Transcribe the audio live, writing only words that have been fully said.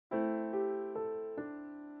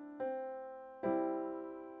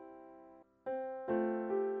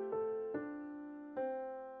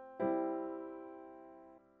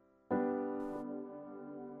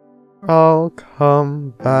I'll come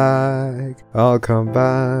back. I'll come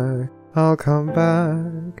back. I'll come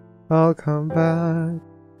back. I'll come back.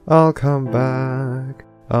 I'll come back.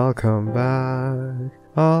 I'll come back.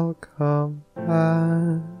 I'll come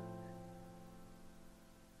back.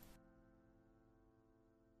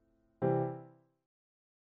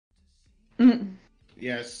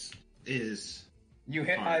 Yes, is. You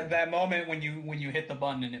hit that moment when you hit the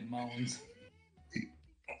button and it moans.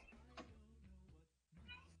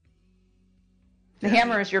 The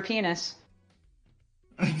hammer is your penis.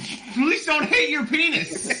 Please don't hit your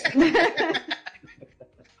penis.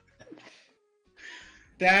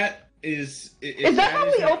 That is. Is that how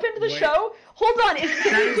we opened the show? Hold on. That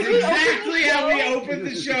is exactly how we opened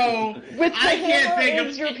the show. With the hammer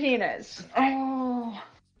is your penis. Oh.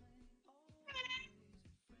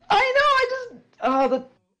 I know.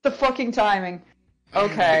 The fucking timing.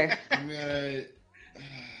 Okay. I'm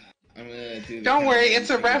gonna do. Don't worry. It's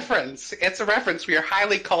a reference. It's a reference. We are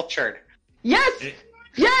highly cultured. Yes.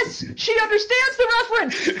 Yes. She understands the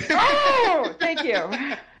reference. Oh, thank you.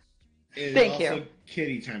 Thank you.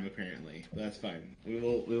 Kitty time, apparently. That's fine. We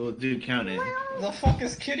will do counting. The fuck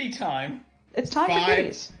is kitty time? It's time for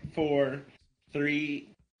kitties. 5, 4, 3,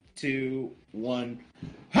 2, 1.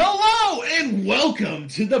 Hello and welcome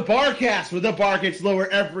to the Barcast, where the bar gets lower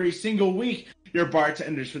every single week. Your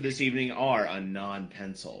bartenders for this evening are a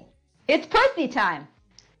non-pencil. It's Perthy time.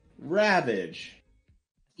 Ravage.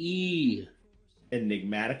 E.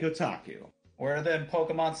 Enigmatic Otaku. Where are them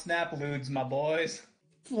Pokemon Snap Ludes, my boys?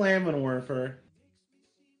 Flammenwerfer.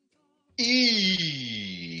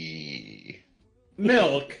 E.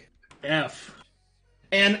 Milk. F.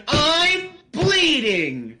 And I'm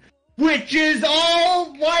bleeding, which is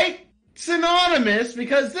all like synonymous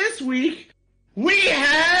because this week we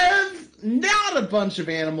have not a bunch of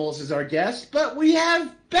animals as our guests, but we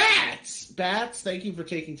have bats. Bats, thank you for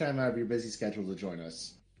taking time out of your busy schedule to join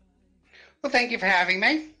us. Well, thank you for having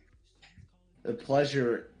me. The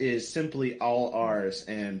pleasure is simply all ours,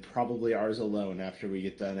 and probably ours alone after we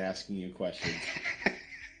get done asking you questions.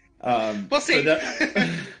 We'll see.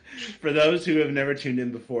 For those who have never tuned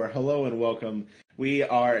in before, hello and welcome. We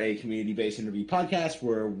are a community-based interview podcast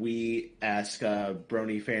where we ask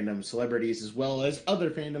Brony fandom celebrities as well as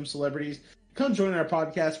other fandom celebrities come join our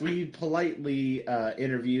podcast. We politely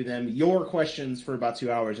interview them, your questions, for about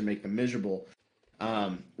 2 hours and make them miserable.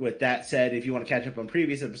 With that said, if you want to catch up on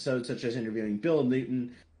previous episodes, such as interviewing Bill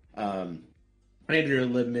Newton, Andrew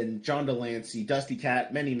Libman, John Delancey, Dusty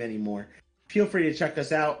Cat, many, many more, feel free to check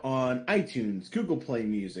us out on iTunes, Google Play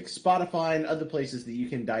Music, Spotify, and other places that you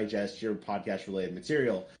can digest your podcast-related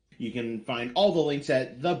material. You can find all the links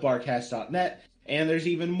at thebarcast.net, and there's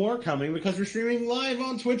even more coming because we're streaming live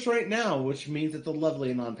on Twitch right now, which means that the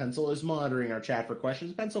lovely Non-Pencil is monitoring our chat for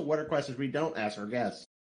questions. Pencil, what are questions we don't ask our guests?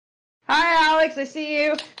 Hi, Alex. I see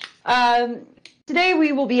you. Today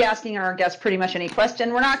we will be asking our guests pretty much any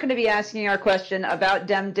question. We're not going to be asking our question about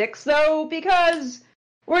dem dicks, though, because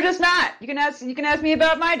we're just not. You can ask me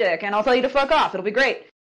about my dick, and I'll tell you to fuck off. It'll be great.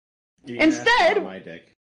 Instead, my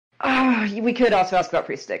dick. We could also ask about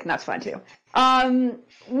priest dick, and that's fine too.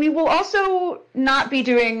 We will also not be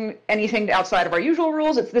doing anything outside of our usual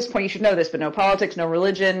rules. At this point, you should know this, but no politics, no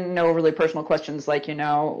religion, no really personal questions like,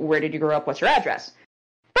 where did you grow up, what's your address?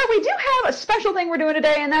 But we do have a special thing we're doing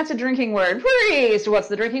today, and that's a drinking word. Priest, what's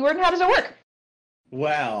the drinking word, and how does it work?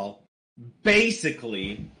 Well,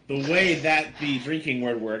 basically, the way that the drinking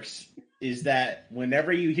word works is that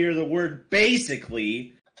whenever you hear the word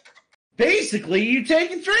basically you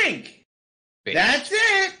take a drink. That's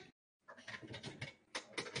it.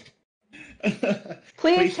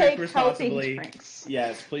 Please take healthy drinks.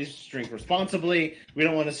 Yes, please drink responsibly. We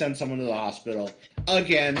don't want to send someone to the hospital.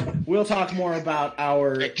 Again, we'll talk more about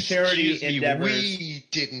our charity endeavors. We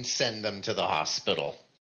didn't send them to the hospital.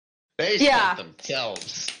 They sent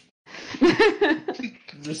themselves.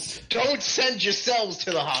 Don't send yourselves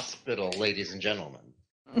to the hospital, ladies and gentlemen.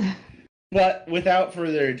 But without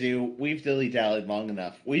further ado, we've dilly-dallied long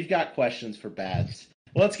enough. We've got questions for Bats.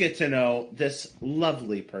 Let's get to know this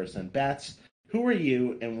lovely person. Bats, who are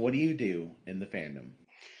you and what do you do in the fandom?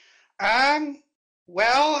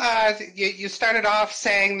 Well, you started off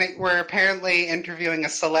saying that we're apparently interviewing a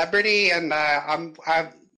celebrity, and I'm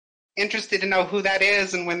interested to know who that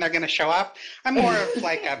is and when they're going to show up. I'm more of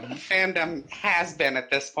like a fandom has-been at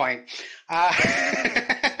this point.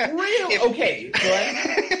 Really? Okay.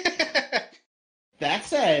 That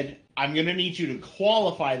said, I'm going to need you to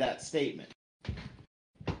qualify that statement.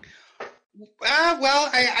 Well,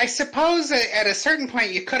 I suppose at a certain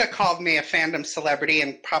point you could have called me a fandom celebrity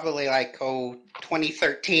in probably 20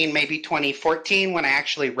 2013, maybe 2014 when I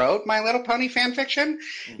actually wrote My Little Pony fan fiction.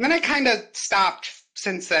 And then I kind of stopped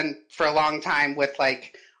since then for a long time with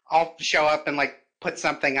like, I'll show up and like put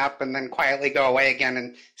something up and then quietly go away again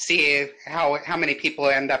and see how many people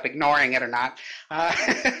end up ignoring it or not.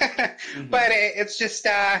 But it's just,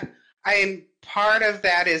 part of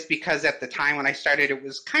that is because at the time when I started, it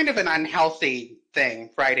was kind of an unhealthy thing,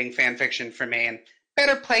 writing fan fiction for me, and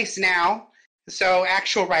better place now. So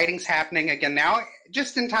actual writing's happening again now,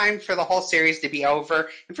 just in time for the whole series to be over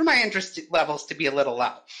and for my interest levels to be a little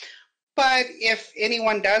low. But if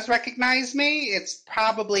anyone does recognize me, it's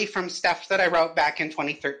probably from stuff that I wrote back in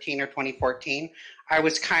 2013 or 2014. I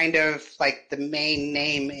was kind of like the main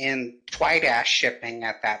name in Twidash shipping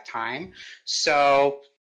at that time. So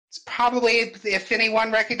it's probably, if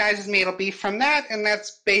anyone recognizes me, it'll be from that. And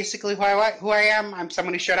that's basically who I am. I'm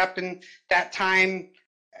someone who showed up in that time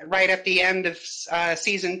right at the end of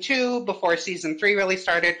season 2, before season 3 really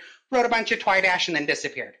started, wrote a bunch of Twidash and then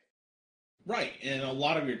disappeared. Right, and a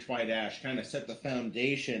lot of your Twidash kind of set the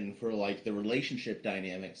foundation for like the relationship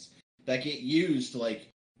dynamics that get used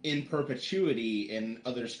like in perpetuity in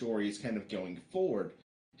other stories kind of going forward.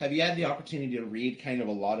 Have you had the opportunity to read kind of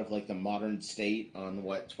a lot of like the modern state on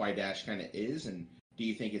what Twidash kind of is, and do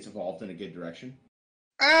you think it's evolved in a good direction?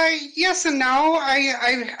 Yes and no.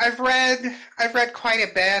 I've read quite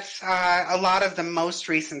a bit. A lot of the most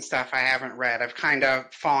recent stuff I haven't read. I've kind of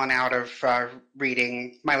fallen out of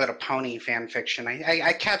reading My Little Pony fan fiction.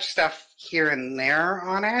 I catch stuff here and there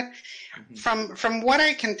on it. From what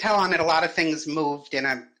I can tell on it, a lot of things moved in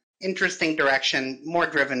an interesting direction, more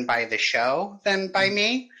driven by the show than by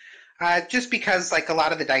me. Just because like a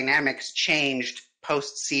lot of the dynamics changed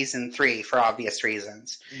post season 3 for obvious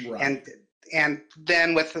reasons. Right. And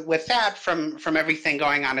then with that, from everything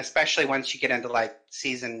going on, especially once you get into like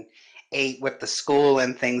season 8 with the school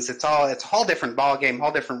and things, it's a whole different ballgame,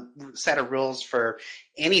 whole different set of rules for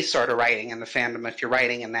any sort of writing in the fandom if you're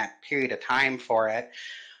writing in that period of time for it.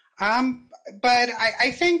 But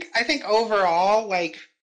I think overall, like,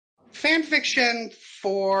 fan fiction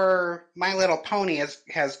for My Little Pony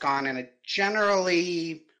has gone in a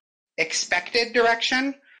generally expected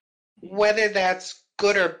direction. Whether that's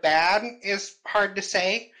good or bad is hard to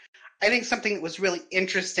say. I think something that was really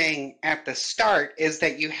interesting at the start is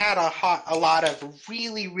that you had a lot of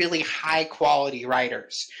really, really high quality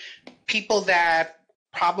writers, people that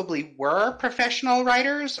probably were professional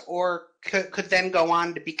writers or could then go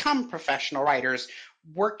on to become professional writers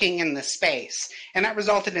working in the space. And that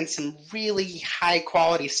resulted in some really high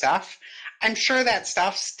quality stuff. I'm sure that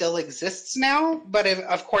stuff still exists now, but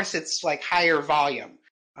of course it's like higher volume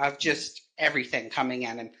of just everything coming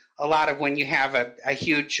in. And a lot of when you have a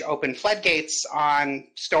huge open floodgates on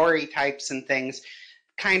story types and things,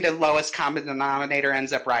 kind of lowest common denominator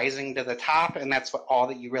ends up rising to the top, and that's all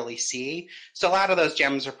that you really see. So a lot of those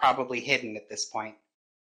gems are probably hidden at this point.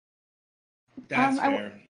 That's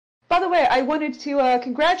fair. By the way, I wanted to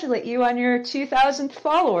congratulate you on your 2,000th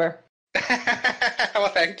follower. Well,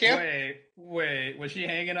 thank you. Wait, was she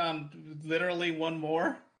hanging on literally one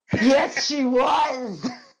more? Yes, she was.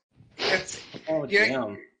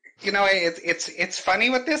 Damn. You know, it's funny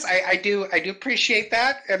with this. I do appreciate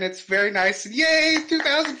that, and it's very nice. Yay,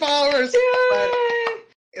 2,000 followers! Yay! But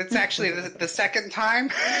it's actually the second time.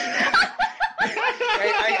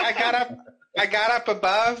 I got up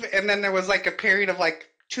above, and then there was like a period of like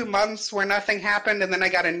 2 months where nothing happened, and then I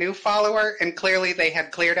got a new follower, and clearly they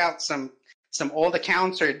had cleared out some old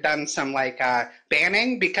accounts or done some like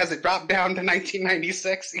banning because it dropped down to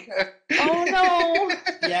 1996. Oh no!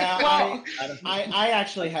 Yeah, Well, I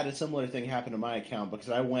actually had a similar thing happen to my account because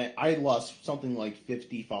I lost something like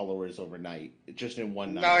 50 followers overnight, just in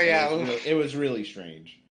one night. Oh yeah, it was really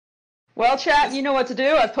strange. well, chat, you know what to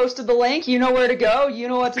do. I've posted the link. You know where to go. You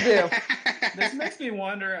know what to do. This makes me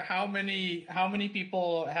wonder how many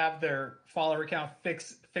people have their follower count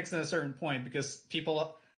fixed at a certain point, because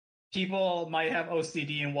people might have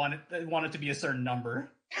OCD and want it to be a certain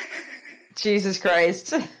number. Jesus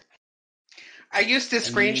Christ. I used to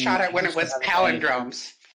screenshot it when it was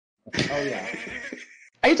palindromes. Oh yeah.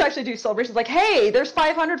 I used to actually do celebrations like, hey, there's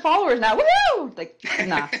 500 followers now. Woohoo! Like,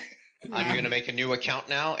 nah. I'm going to make a new account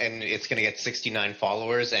now, and it's going to get 69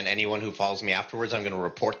 followers, and anyone who follows me afterwards, I'm going to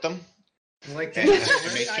report them. Like, And just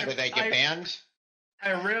to make sure that they get banned. I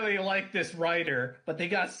really like this writer, but they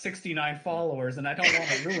got 69 followers, and I don't want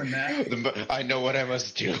to ruin that. I know what I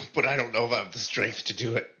must do, but I don't know if I have the strength to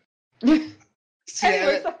do it. Anyway,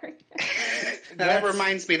 sorry. That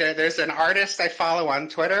reminds me that there's an artist I follow on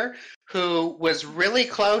Twitter who was really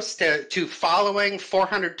close to following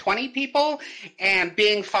 420 people and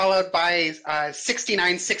being followed by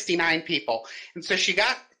 6969 people. And so she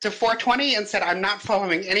got to 420 and said, I'm not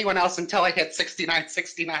following anyone else until I hit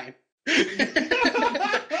 6969.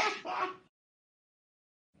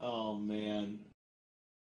 Oh, man.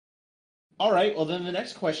 All right. Well, then the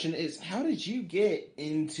next question is, how did you get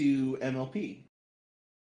into MLP?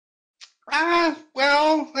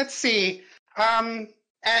 Well, let's see.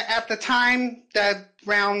 At the time, the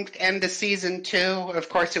round end of season 2, of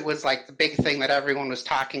course, it was like the big thing that everyone was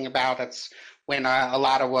talking about. That's when a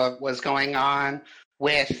lot of what was going on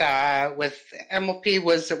with MLP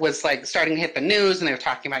was like starting to hit the news, and they were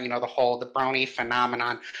talking about, the brony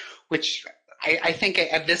phenomenon, which I think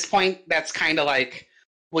at this point that's kind of like,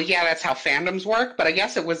 well, yeah, that's how fandoms work, but I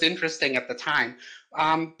guess it was interesting at the time.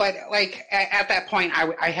 But like at that point,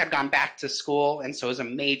 I had gone back to school, and so it was a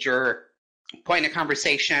major point of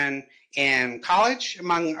conversation in college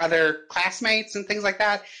among other classmates and things like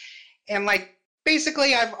that. And like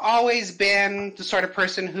basically, I've always been the sort of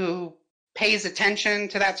person who pays attention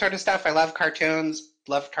to that sort of stuff. I love cartoons,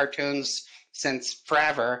 loved cartoons since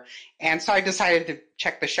forever. And so I decided to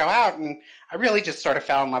check the show out, and I really just sort of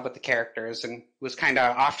fell in love with the characters and was kind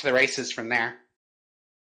of off to the races from there.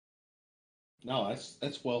 No,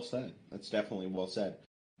 that's well said. That's definitely well said.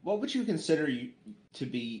 What would you consider to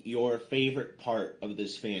be your favorite part of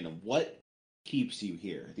this fandom? What keeps you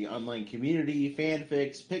here? The online community,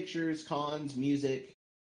 fanfics, pictures, cons, music?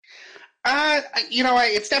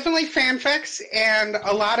 It's definitely fanfics, and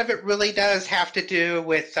a lot of it really does have to do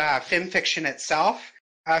with fanfiction itself.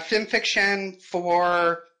 Fanfiction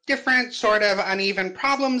for different sort of uneven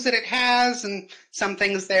problems that it has, and some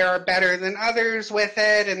things there are better than others with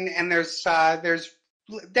it, and there's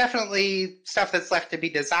definitely stuff that's left to be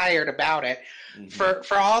desired about it. Mm-hmm.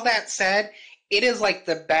 For all that said, it is like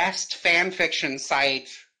the best fan fiction site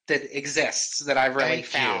that exists that I've really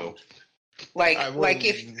found. Like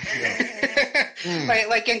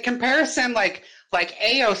in comparison, like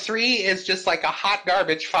AO3 is just like a hot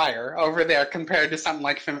garbage fire over there compared to something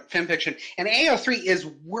like fanfiction. And AO3 is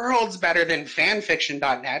worlds better than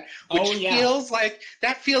fanfiction.net, which feels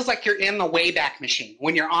like you're in the Wayback Machine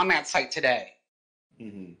when you're on that site today.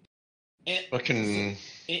 Mm-hmm. And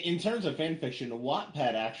in terms of fanfiction,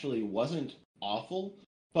 Wattpad actually wasn't awful,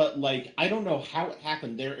 but like I don't know how it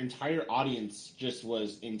happened. Their entire audience just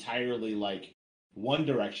was entirely like One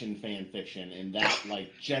Direction fanfiction in that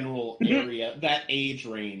like general area, that age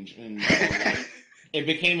range, and like, it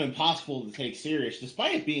became impossible to take serious,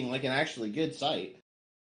 despite it being like an actually good site.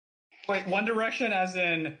 Wait, One Direction as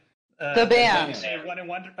in the band?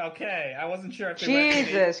 Okay, I wasn't sure if they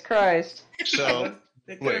Jesus Christ. So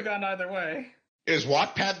it could have gone either way. Is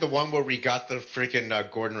Wattpad the one where we got the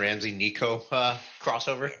freaking Gordon Ramsay Nico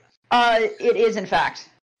crossover? It is, in fact.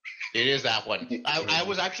 It is that one. I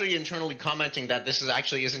was actually internally commenting that this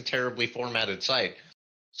actually isn't terribly formatted site.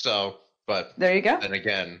 So, but there you go. Then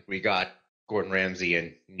again, we got Gordon Ramsay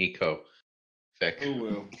and Nico. Fick.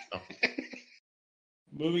 Ooh. Oh.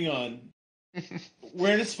 Moving on.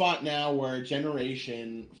 We're in a spot now where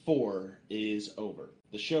Generation 4 is over.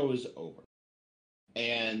 The show is over.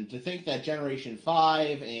 And to think that Generation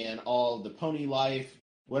 5 and all the pony life,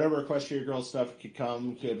 whatever Equestria Girls stuff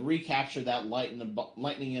could recapture that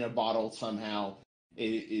lightning in a bottle somehow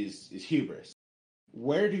is hubris.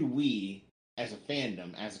 Where do we, as a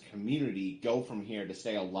fandom, as a community, go from here to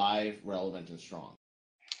stay alive, relevant, and strong?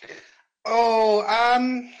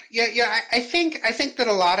 I think that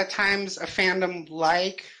a lot of times a fandom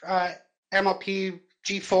like MLP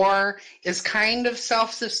G4 is kind of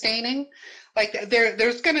self-sustaining. Like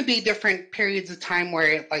there's going to be different periods of time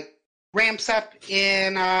where it like ramps up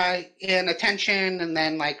in attention, and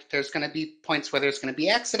then like there's going to be points where there's going to be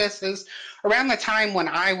exoduses. Around the time when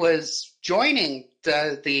I was joining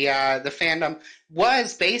the fandom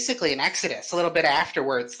was basically an exodus. A little bit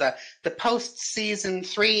afterwards, the post season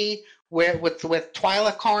 3 with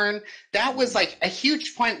Twilacorn, that was like a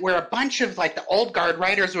huge point where a bunch of like the old guard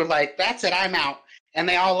writers were like, "That's it, I'm out," and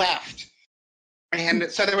they all left.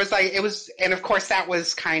 And so there was like, and of course that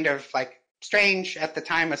was kind of like strange at the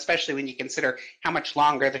time, especially when you consider how much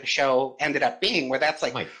longer the show ended up being, where that's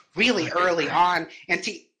like really early on. And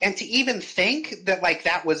to even think that like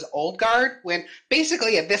that was old guard, when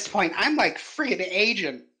basically at this point I'm like friggin'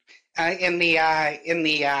 agent in the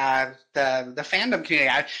fandom community.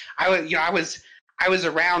 I was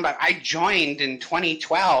around. I joined in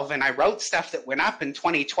 2012, and I wrote stuff that went up in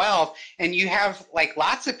 2012. And you have like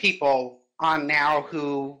lots of people on now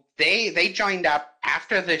who they joined up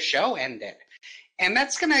after the show ended, and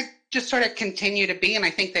that's gonna just sort of continue to be. And I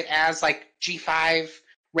think that as like G5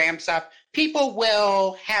 ramps up, people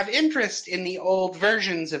will have interest in the old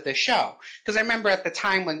versions of the show. Because I remember at the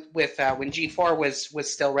time when G4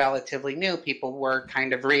 was still relatively new, people were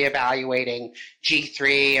kind of reevaluating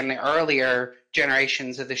G3 and the earlier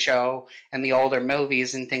generations of the show and the older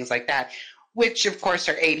movies and things like that, which of course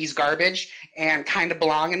are 80s garbage and kind of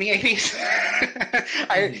belong in the 80s.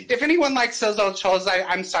 If anyone likes those old shows,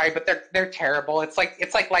 I'm sorry, but they're terrible. It's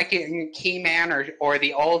like liking He-Man or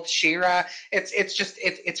the old She-Ra.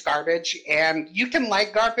 It's garbage, and you can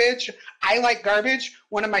like garbage. I like garbage.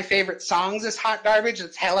 One of my favorite songs is Hot Garbage.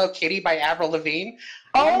 It's Hello Kitty by Avril Lavigne.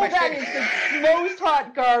 Oh, that is the most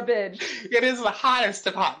hot garbage. It is the hottest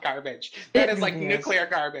of hot garbage. That is like nuclear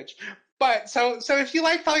garbage. But so if you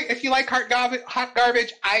like hot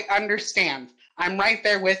garbage, I understand. I'm right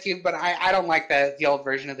there with you, but I don't like the old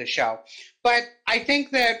version of the show. But I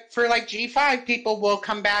think that for like G5, people will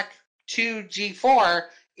come back to G4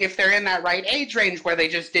 if they're in that right age range where they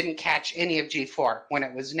just didn't catch any of G4 when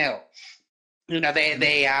it was new. You know,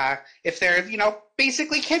 if they're,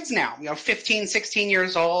 basically kids now, 15, 16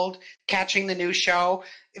 years old, catching the new show.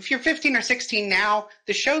 If you're 15 or 16 now,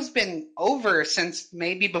 the show's been over since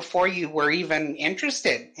maybe before you were even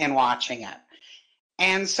interested in watching it.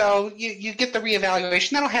 And so you get the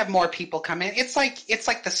reevaluation. That'll have more people come in. It's like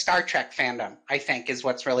the Star Trek fandom, I think, is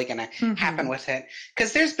what's really going to happen with it.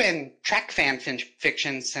 Because there's been Trek fan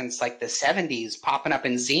fiction since like the 70s, popping up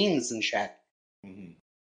in zines and shit. Mm-hmm.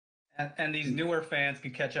 And these newer fans can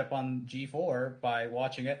catch up on G4 by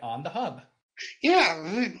watching it on the hub.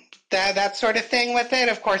 Yeah, that sort of thing with it.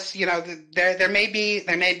 Of course, there may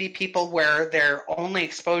be people where their only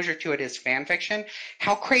exposure to it is fan fiction.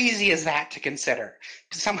 How crazy is that to consider?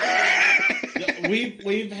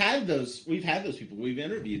 We've had those people. We've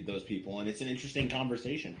interviewed those people, and it's an interesting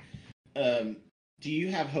conversation. Do you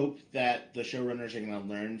have hope that the showrunners are going to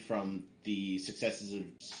learn from the successes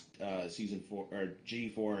of season 4 or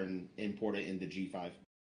G4 and import it into G5?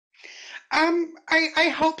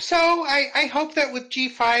 I hope so. I hope that with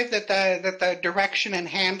G5 that the direction and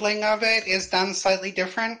handling of it is done slightly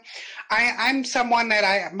different. I'm someone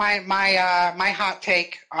that my hot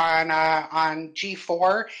take on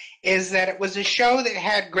G4 is that it was a show that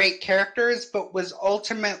had great characters but was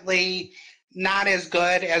ultimately not as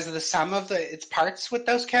good as the sum of its parts with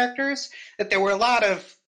those characters. That there were a lot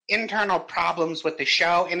of internal problems with the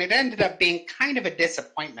show, and it ended up being kind of a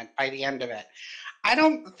disappointment by the end of it. I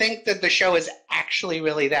don't think that the show is actually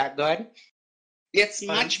really that good. It's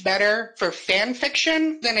much better for fan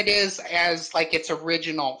fiction than it is as like its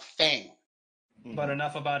original thing. But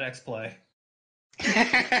enough about X-Play.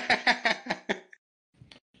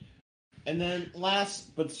 And then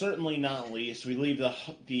last but certainly not least, we leave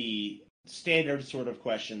the standard sort of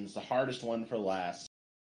questions, the hardest one for last.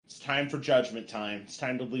 It's time for judgment time. It's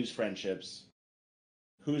time to lose friendships.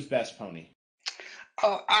 Who's best pony?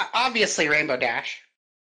 Oh, obviously Rainbow Dash.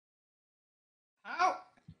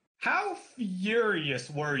 How furious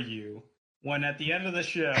were you when at the end of the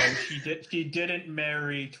show she didn't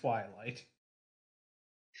marry Twilight?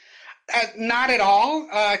 Not at all,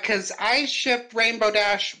 because I ship Rainbow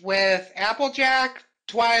Dash with Applejack,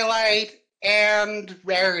 Twilight, and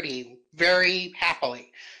Rarity very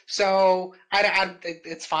happily. So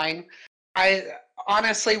it's fine. I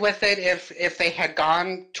honestly, with it, if they had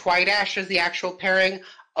gone Twidash as the actual pairing,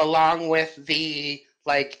 along with the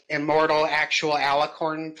like immortal actual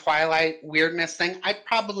Alicorn Twilight weirdness thing, I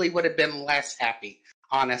probably would have been less happy.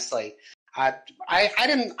 Honestly, I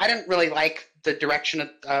didn't really like the direction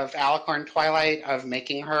of Alicorn Twilight of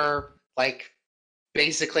making her like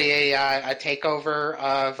basically a takeover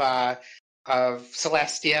of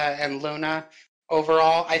Celestia and Luna.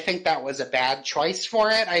 Overall, I think that was a bad choice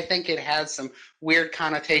for it. I think it has some weird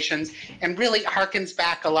connotations and really harkens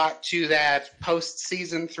back a lot to that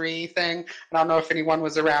post-season 3 thing. I don't know if anyone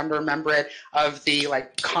was around to remember it, of the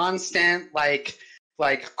like constant like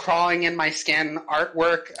crawling in my skin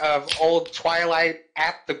artwork of old Twilight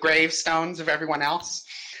at the gravestones of everyone else.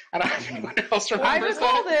 I don't know if anyone else remembers that.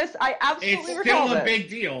 I recall this. I absolutely recall this. It's still a big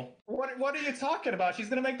deal. What are you talking about? She's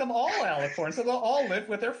going to make them all Alicorn, so they'll all live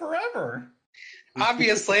with her forever.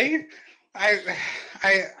 Obviously, I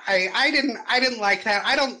didn't like that.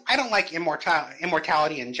 I don't like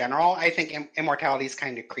immortality in general. I think immortality is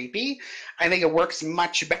kind of creepy. I think it works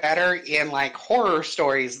much better in like horror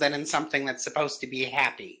stories than in something that's supposed to be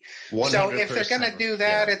happy. 100%. So if they're gonna do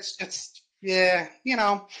that, it's yeah,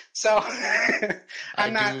 So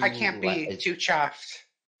I can't be too chuffed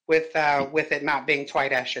with it not being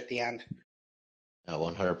Twidash at the end.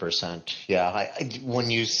 100%. Yeah,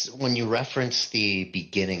 when you reference the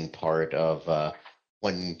beginning part of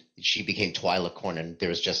when she became Twi'lek and there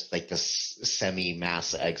was just like this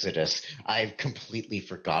semi-mass exodus. I completely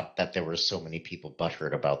forgot that there were so many people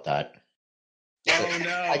butthurt about that. Oh no!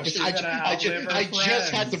 I just had to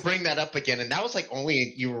friends. bring that up again, and that was like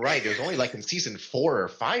only, you were right, it was only like in season 4 or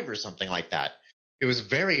 5 or something like that. It was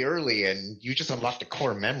very early, and you just unlocked a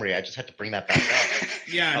core memory. I just had to bring that back up.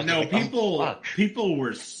 Yeah, was no, like, oh, fuck. people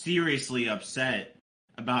were seriously upset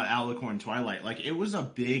about Alicorn Twilight. Like, it was a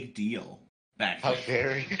big deal back How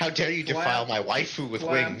then. dare you defile my waifu with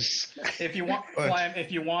Flam. wings? If you want, Flam,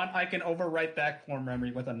 if you want, I can overwrite that core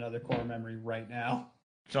memory with another core memory right now.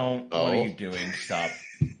 Don't. What are you doing? Stop.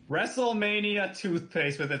 WrestleMania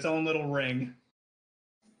toothpaste with its own little ring.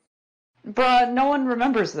 Bruh, no one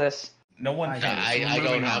remembers this. No one. I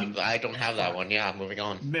don't have that one. Yeah, moving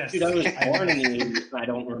on. Miss. Dude, I was born in the 80s, and I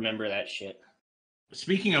don't remember that shit.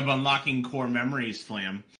 Speaking of unlocking core memories,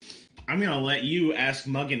 Flam, I'm gonna let you ask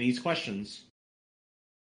Muggin these questions.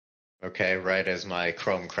 Okay, right as my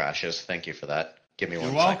Chrome crashes. Thank you for that. Give me You're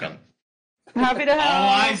one welcome. second. Happy to All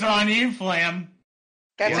have. eyes are on you, Flam.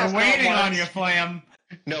 That's how We're waiting Chrome on works. you, Flam.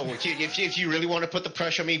 No, if you really want to put the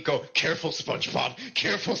pressure on me, go, careful, SpongeBob.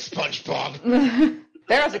 Careful, SpongeBob.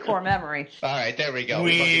 There's a core memory. All right, there we go.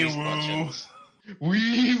 Wee Look at these woo. questions.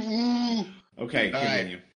 Wee woo. Okay, All right.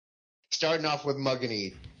 continue. Starting off with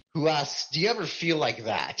Muggany, who asks, do you ever feel like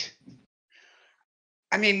that?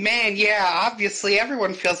 I mean, man, yeah, obviously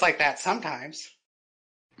everyone feels like that sometimes.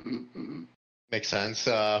 Makes sense.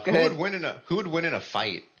 Go Who ahead. would win in a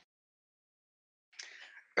fight?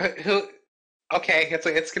 Who? Okay,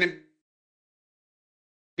 it's going to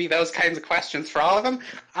be those kinds of questions for all of them.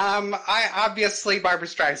 I obviously Barbara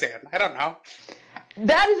Streisand. I don't know.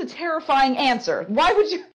 That is a terrifying answer. Why would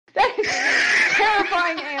you? That is a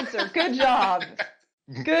terrifying answer. Good job.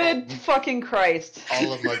 Good fucking Christ.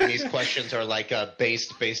 All of Muggany's questions are like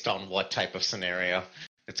based on what type of scenario.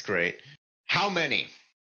 It's great. How many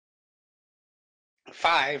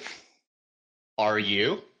 5. are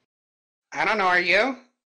you? I don't know. Are you?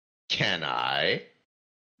 Can I?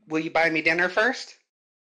 Will you buy me dinner first?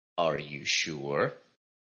 Are you sure?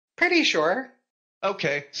 Pretty sure.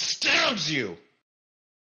 Okay. Stabs you!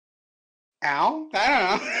 Ow? I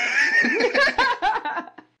don't know.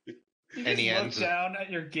 You And he just look ends- down at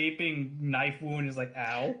your gaping knife wound. Is like,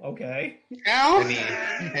 ow. Okay. Ow?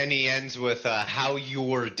 And he ends with, how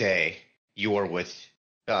your day. You're with,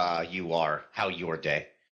 you are. How your day.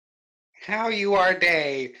 How you are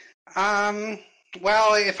day?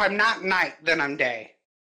 Well, if I'm not night, then I'm day.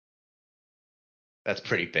 That's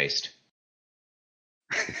pretty based.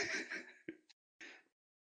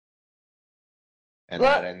 And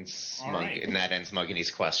What? that ends All right.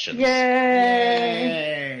 Muggany's questions. Yay!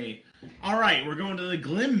 Yay! All right, we're going to the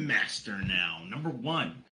Glim Master now. Number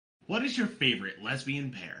 1. What is your favorite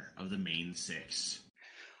lesbian pair of the main 6?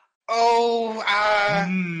 Oh,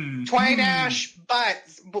 Hmm. Twidash,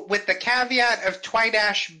 but with the caveat of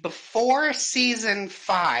Twidash before season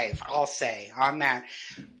 5, I'll say on that.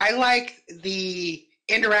 I like the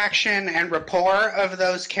interaction and rapport of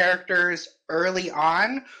those characters early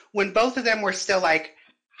on when both of them were still like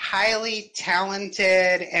highly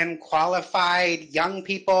talented and qualified young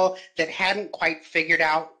people that hadn't quite figured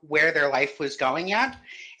out where their life was going yet.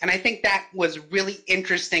 And I think that was really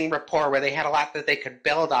interesting rapport where they had a lot that they could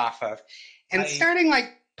build off of. And starting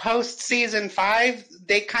like post season 5,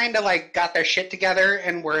 they kind of like got their shit together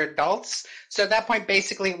and were adults. So at that point,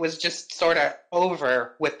 basically, it was just sort of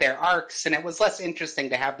over with their arcs, and it was less interesting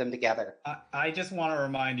to have them together. I just want to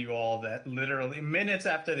remind you all that literally minutes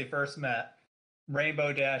after they first met,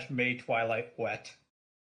 Rainbow Dash made Twilight wet.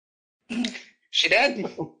 She did.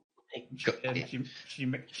 And she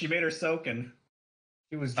made her soaking.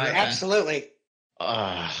 She was dripping. Absolutely.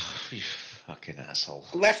 You fucking asshole.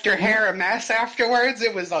 Left her hair a mess afterwards.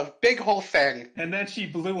 It was a big whole thing. And then she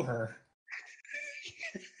blew her.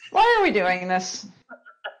 Why are we doing this?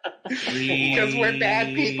 Because we're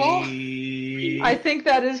bad people? I think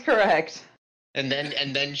that is correct. And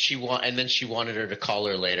then she wanted her to call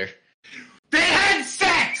her later. They had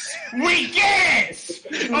sex! We get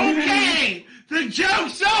it! Okay! The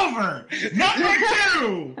joke's over! Number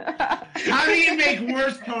 2! How do you make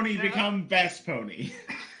worst pony become best pony?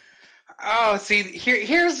 Oh, see,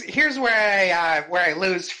 here's where I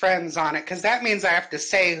lose friends on it, because that means I have to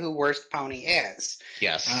say who Worst Pony is.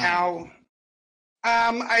 Yes. Now,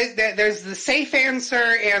 there's the safe answer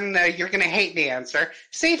and the you're gonna hate me answer.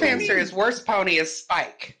 Safe answer is Worst Pony is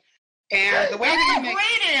Spike. And the way that you make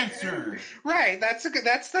Great answer! right, that's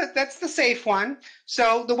the safe one.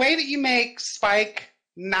 So the way that you make Spike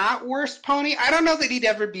not worst pony, I don't know that he'd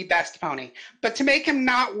ever be best pony, but to make him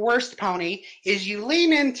not worst pony is you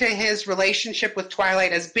lean into his relationship with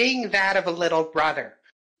Twilight as being that of a little brother.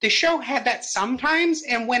 The show had that sometimes,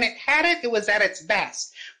 and when it had it, it was at its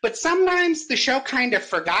best. But sometimes the show kind of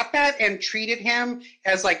forgot that and treated him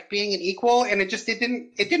as like being an equal, and it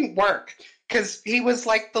didn't work. Because he was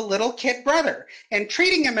like the little kid brother. And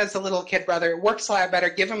treating him as a little kid brother works a lot better.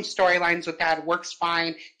 Give him storylines with that. It works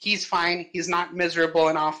fine. He's fine. He's not miserable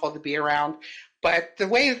and awful to be around. But the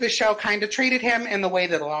way that the show kind of treated him and the way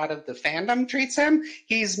that a lot of the fandom treats him,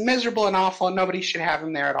 he's miserable and awful and nobody should have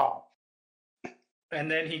him there at all.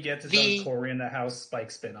 And then he gets his own Cory in the House Spike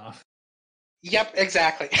spinoff. Yep,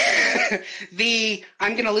 exactly.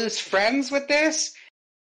 I'm going to lose friends with this.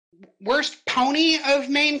 Worst pony of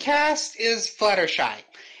main cast is Fluttershy.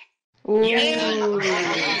 Yeah.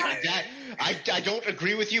 I don't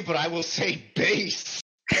agree with you, but I will say base.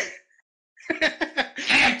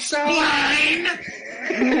 So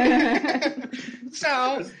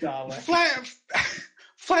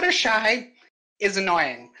Fluttershy is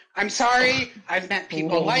annoying. I'm sorry. I've met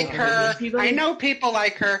people like her. I know people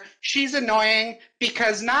like her. She's annoying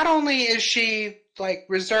because not only is she like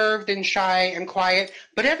reserved and shy and quiet,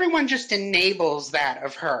 but everyone just enables that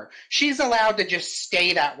of her. She's allowed to just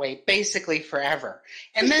stay that way basically forever.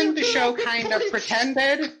 And then the show kind of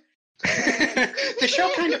pretended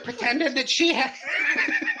that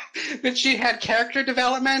she had character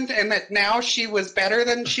development and that now she was better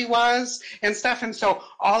than she was and stuff. And so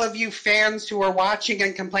all of you fans who are watching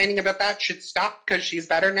and complaining about that should stop because she's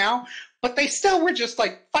better now. But they still were just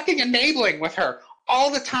like fucking enabling with her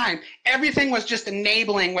all the time. Everything was just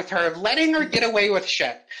enabling with her, letting her get away with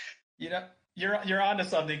shit. You know, you're onto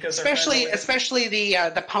something because especially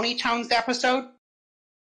the Pony Tones episode.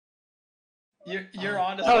 You're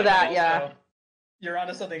onto something. Oh, that also. yeah. You're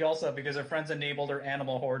onto something also because her friends enabled her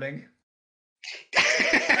animal hoarding.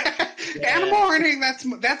 Animal hoarding,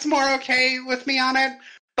 that's more okay with me on it,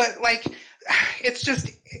 but like it's just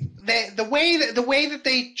the way that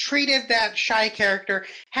they treated that shy character,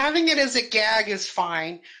 having it as a gag is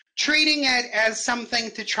fine. Treating it as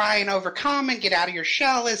something to try and overcome and get out of your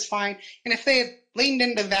shell is fine. And if they had leaned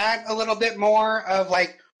into that a little bit more of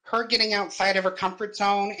like her getting outside of her comfort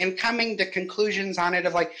zone and coming to conclusions on it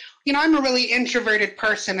of like, you know, I'm a really introverted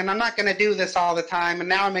person and I'm not going to do this all the time. And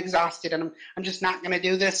now I'm exhausted and I'm just not going to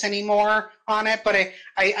do this anymore on it. But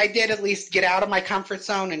I did at least get out of my comfort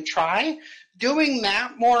zone and try. Doing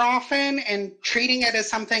that more often and treating it as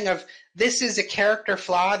something of this is a character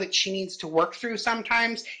flaw that she needs to work through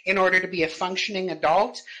sometimes in order to be a functioning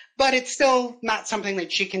adult, but it's still not something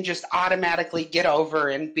that she can just automatically get over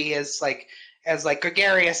and be as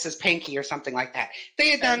gregarious as Pinky or something like that. If they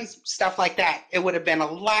had done stuff like that, it would have been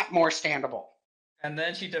a lot more standable. And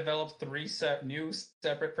then she developed 3 new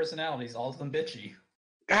separate personalities, all of them bitchy.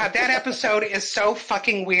 God, that episode is so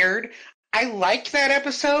fucking weird. I liked that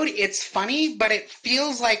episode. It's funny, but it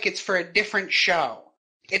feels like it's for a different show.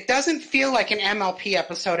 It doesn't feel like an MLP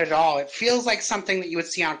episode at all. It feels like something that you would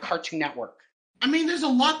see on Cartoon Network. I mean, there's a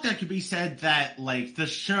lot that could be said that, like, the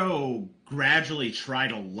show gradually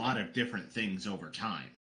tried a lot of different things over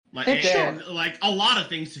time. Like, and, like, a lot of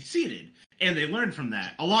things succeeded, and they learned from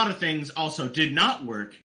that. A lot of things also did not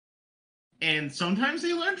work, and sometimes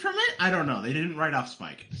they learned from it. I don't know. They didn't write off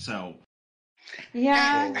Spike, so...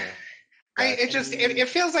 Yeah. It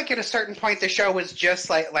feels like at a certain point the show was just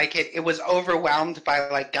like it was overwhelmed by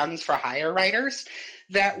like Guns for Hire writers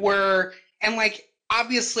that were, and like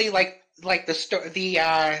obviously like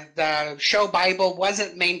the show Bible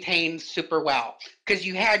wasn't maintained super well because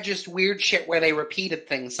you had just weird shit where they repeated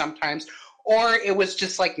things sometimes, or it was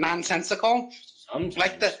just like nonsensical.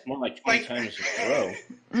 Sometimes, like more like 20 times in a row.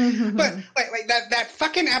 But like that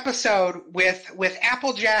fucking episode with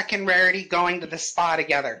Applejack and Rarity going to the spa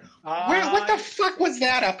together. What the fuck was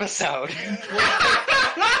that episode?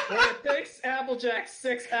 Well, it takes Applejack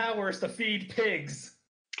 6 hours to feed pigs.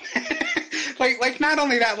 like not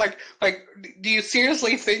only that, like do you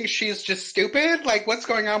seriously think she's just stupid? Like what's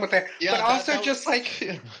going on with that? Yeah, but also just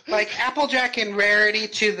like Applejack and Rarity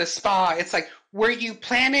to the spa. It's like, were you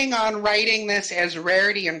planning on writing this as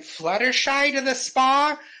Rarity and Fluttershy to the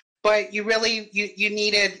spa? But you really you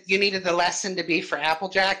needed the lesson to be for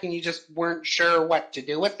Applejack, and you just weren't sure what to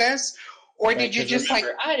do with this, or did you just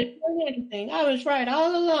remember, I didn't do anything. I was right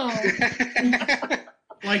all along.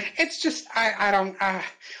 Like it's just I don't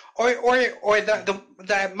or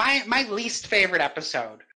my least favorite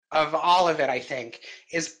episode of all of it, I think,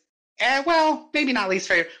 is well, maybe not least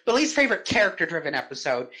favorite, but least favorite character driven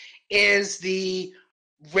episode is the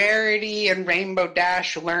Rarity and Rainbow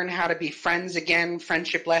Dash learn how to be friends again,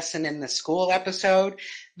 friendship lesson in the school episode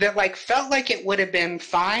that like felt like it would have been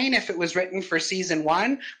fine if it was written for season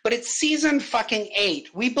 1, but it's season fucking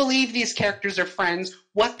 8. We believe these characters are friends.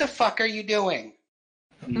 What the fuck are you doing?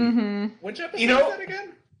 Mm-hmm. Which episode is that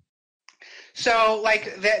again? So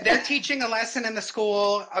like they're teaching a lesson in the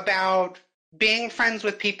school about being friends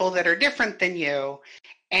with people that are different than you,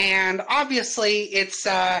 and obviously it's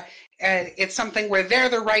something where they're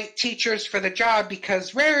the right teachers for the job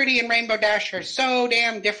because Rarity and Rainbow Dash are so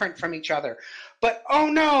damn different from each other. But oh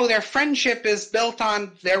no, their friendship is built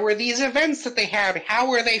on there were these events that they had. How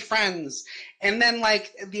were they friends? And then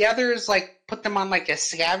like the others like put them on like a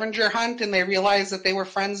scavenger hunt and they realized that they were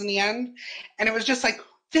friends in the end. And it was just like,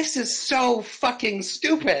 this is so fucking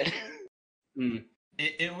stupid.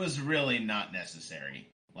 It was really not necessary.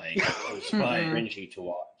 Like, It was cringy to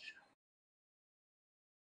watch.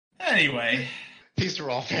 Anyway. These are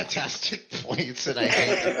all fantastic points that I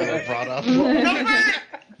hate that were brought up.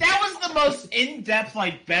 That was the most in-depth,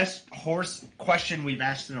 like, best horse question we've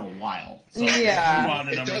asked in a while. So Yeah. move on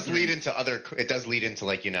to It number does 3. lead into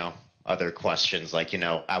like, other questions, like,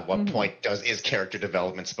 at what point is character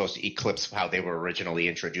development supposed to eclipse how they were originally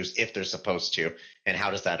introduced, if they're supposed to, and how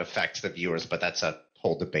does that affect the viewers? But that's a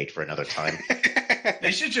whole debate for another time.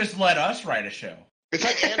 They should just let us write a show. It's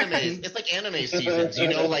like anime. It's like anime seasons,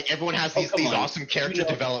 like everyone has these come on. awesome character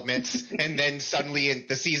developments, and then suddenly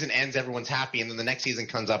the season ends, everyone's happy, and then the next season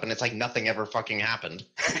comes up, and it's like nothing ever fucking happened.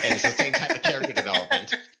 And it's the same type of character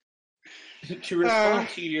development. To respond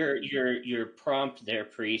to your prompt there,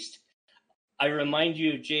 Priest, I remind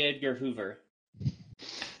you of J. Edgar Hoover.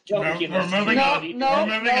 We're moving on. We're moving on.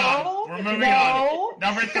 We're moving on.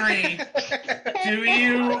 Number 3.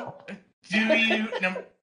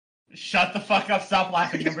 Shut the fuck up. Stop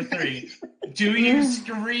laughing. Number 3. Do you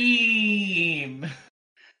scream?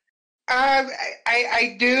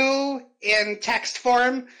 I do in text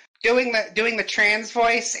form. Doing the trans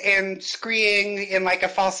voice and screaming in like a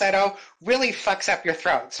falsetto really fucks up your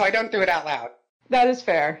throat, so I don't do it out loud. That is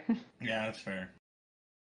fair. Yeah, that's fair.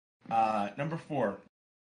 Number 4.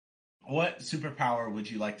 What superpower would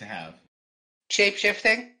you like to have?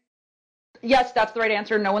 Shape-shifting? Yes, that's the right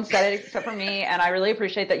answer. No one said it except for me, and I really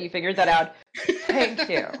appreciate that you figured that out. Thank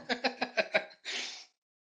you.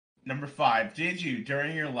 Number 5. Did you,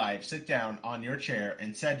 during your life, sit down on your chair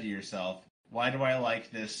and said to yourself, why do I like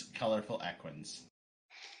this colorful equins?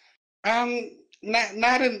 Not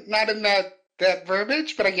in that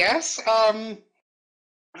verbiage, but I guess.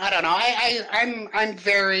 I don't know. I'm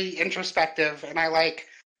very introspective, and I like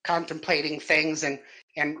contemplating things and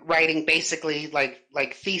writing basically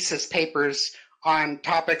like thesis papers on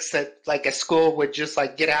topics that like a school would just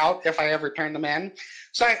like get out if I ever turned them in.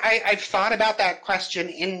 So I've thought about that question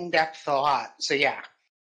in depth a lot. So yeah.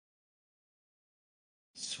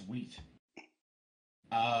 Sweet.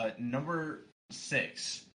 Number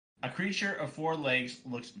 6. A creature of 4 legs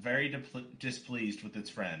looks very displeased with its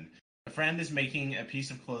friend. The friend is making a piece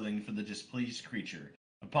of clothing for the displeased creature.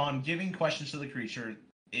 Upon giving questions to the creature,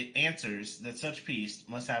 it answers that such piece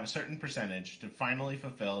must have a certain percentage to finally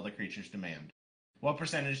fulfill the creature's demand. What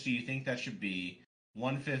percentage do you think that should be?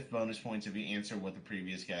 1/5 bonus points if you answer what the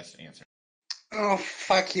previous guest answered. Oh,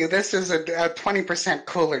 fuck you. This is a 20%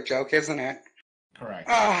 cooler joke, isn't it? Correct.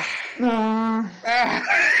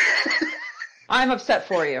 I'm upset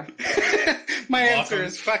for you. My answer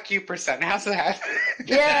is fuck you percent. How's that?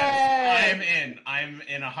 Yay! I'm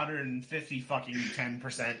in 150 fucking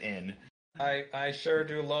 10% in. I sure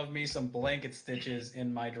do love me some blanket stitches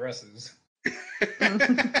in my dresses.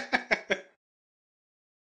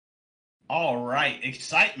 All right,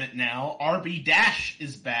 excitement now. RB Dash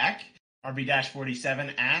is back. RB Dash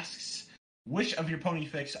 47 asks, which of your pony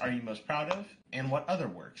fics are you most proud of, and what other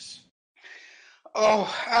works?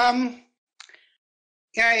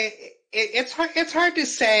 Yeah, it's hard to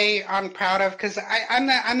say I'm proud of because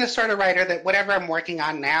I'm the sort of writer that whatever I'm working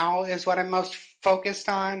on now is what I'm most focused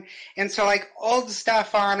on, and so like old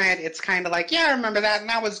stuff on it, it's kind of like, yeah, I remember that and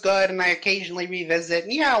that was good, and I occasionally revisit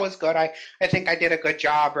and yeah, it was good. I think I did a good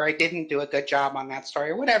job or I didn't do a good job on that story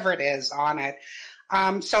or whatever it is on it.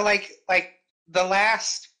 So like the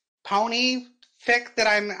last pony fic that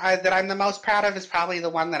I'm the most proud of is probably the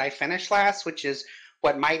one that I finished last, which is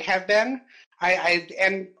What Might Have Been.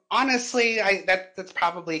 And honestly, that's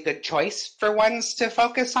probably a good choice for ones to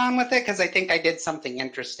focus on with it because I think I did something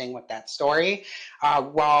interesting with that story,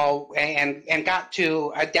 and got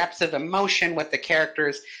to a depth of emotion with the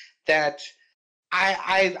characters that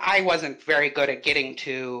I wasn't very good at getting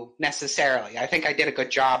to necessarily. I think I did a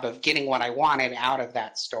good job of getting what I wanted out of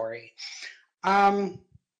that story.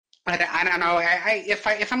 I don't know.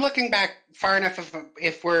 If I'm looking back far enough,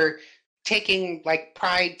 if we're taking like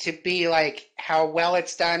pride to be like how well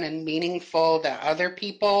it's done and meaningful to other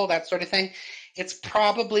people, that sort of thing, it's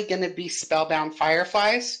probably going to be Spellbound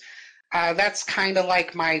Fireflies. That's kind of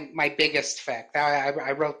like my biggest fic.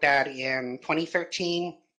 I wrote that in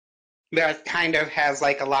 2013. That kind of has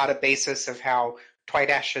like a lot of basis of how Twilight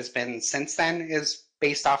Ash has been since then, is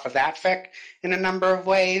based off of that fic in a number of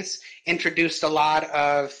ways. Introduced a lot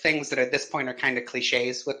of things that at this point are kind of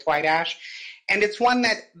cliches with Twilight Ash. And it's one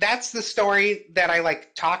that's the story that I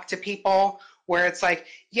like talk to people where it's like,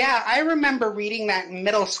 yeah, I remember reading that in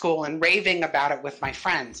middle school and raving about it with my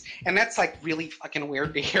friends. And that's like really fucking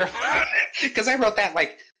weird to hear about because I wrote that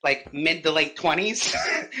like mid to late 20s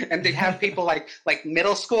and to have people like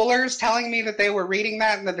middle schoolers telling me that they were reading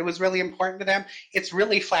that and that it was really important to them, it's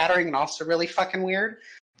really flattering and also really fucking weird.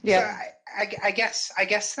 Yeah. So I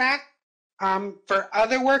guess that. For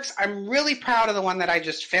other works, I'm really proud of the one that I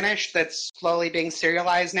just finished that's slowly being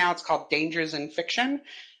serialized now. It's called Dangers in Fiction.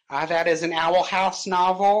 That is an Owl House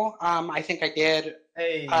novel. I think I did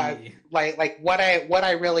like what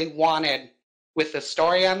I really wanted with the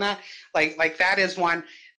story on that. Like that is one,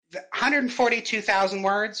 142,000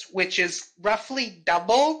 words, which is roughly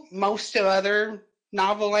double most of other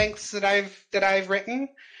novel lengths that I've written.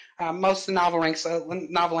 Most of the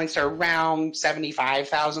novel lengths are around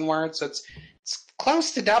 75,000 words, so it's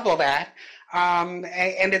close to double that.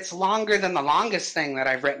 And it's longer than the longest thing that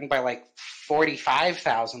I've written by like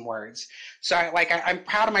 45,000 words. So I'm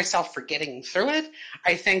proud of myself for getting through it.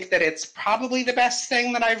 I think that it's probably the best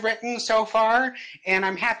thing that I've written so far, and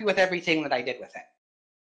I'm happy with everything that I did with it.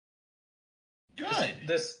 Good.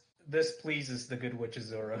 This pleases the good witch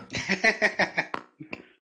Azura.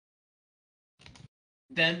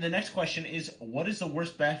 Then the next question is, what is the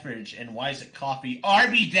worst beverage and why is it coffee?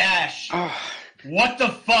 RB Dash! Oh. What the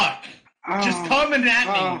fuck? Just coming at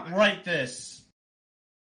me. Write this.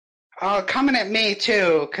 Coming at me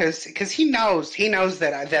too, because he knows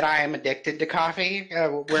that I am addicted to coffee.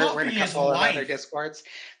 We're in a couple of other discords.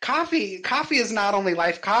 Coffee is not only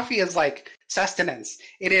life. Coffee is like sustenance.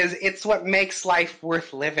 It's what makes life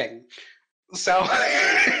worth living. So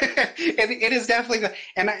it is definitely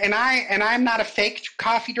and I'm not a fake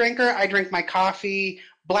coffee drinker. I drink my coffee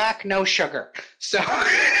black, no sugar. So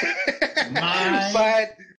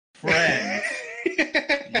but friends.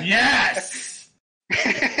 Yes.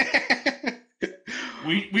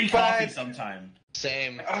 we coffee sometime.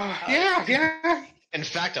 Same. Yeah. In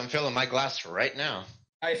fact, I'm filling my glass right now.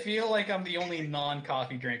 I feel like I'm the only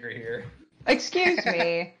non-coffee drinker here. Excuse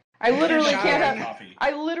me. I literally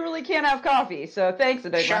can't have coffee, so thanks,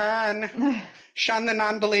 Enigma. Shun the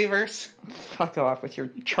non-believers. Fuck off with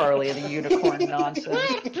your Charlie and the Unicorn nonsense.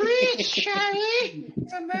 Breathe, Charlie!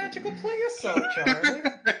 It's a magical play-a-song, Charlie.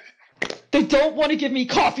 They don't want to give me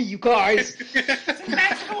coffee, you guys! It's a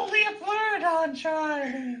magical Leopardon,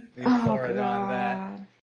 Charlie! God.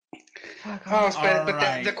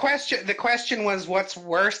 But the question was, what's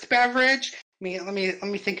worst beverage? Let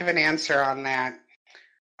me think of an answer on that.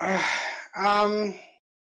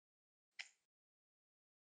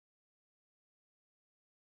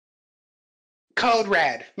 Code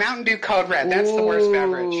Red. Mountain Dew Code Red. That's the worst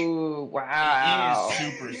beverage. Wow. It is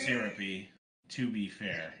super syrupy, to be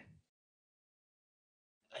fair.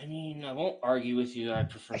 I mean, I won't argue with you. I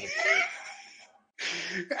prefer the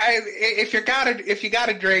If you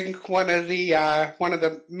gotta drink one of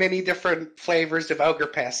the many different flavors of ogre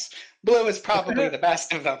piss, blue is probably the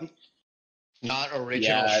best of them. Not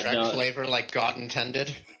original Shrek flavor like God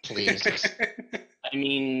intended, please. I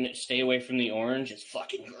mean, stay away from the orange. It's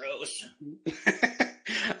fucking gross.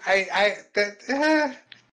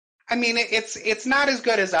 I mean, it's not as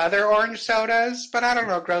good as other orange sodas, but I don't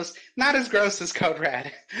know, gross. Not as gross as Code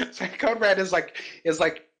Red. Code Red is like it's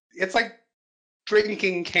like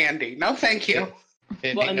drinking candy. No, thank you.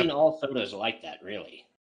 Well, I mean, all sodas are like that, really.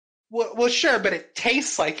 Well, sure, but it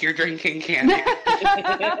tastes like you're drinking candy. I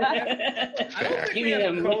don't think we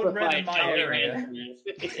have Code Red in my area.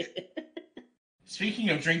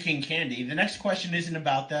 Speaking of drinking candy, the next question isn't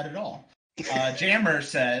about that at all. Jammer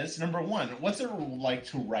says, number 1, what's it like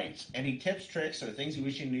to write? Any tips, tricks, or things you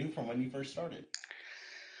wish you knew from when you first started?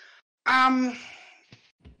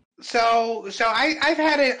 So I've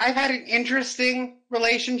had an interesting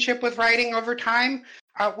relationship with writing over time.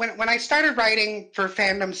 When I started writing for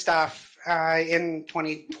fandom stuff in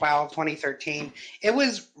 2012, 2013, it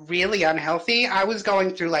was really unhealthy. I was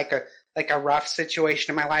going through like a rough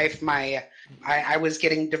situation in my life. I was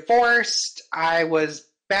getting divorced. I was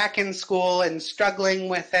back in school and struggling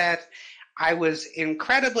with it. I was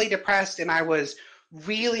incredibly depressed, and I was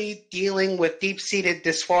really dealing with deep-seated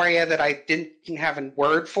dysphoria that I didn't have a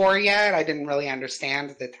word for yet. I didn't really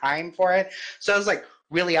understand the time for it. So it was like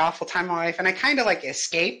really awful time in my life. And I kind of like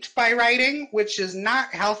escaped by writing, which is not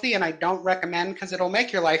healthy and I don't recommend because it'll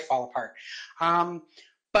make your life fall apart.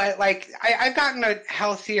 But like I've gotten a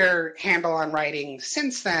healthier handle on writing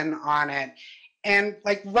since then on it. And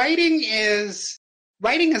like writing is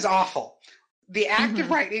awful. The act of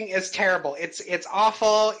writing is terrible. It's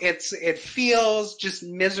awful. It feels just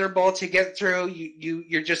miserable to get through.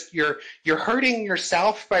 You're hurting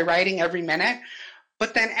yourself by writing every minute.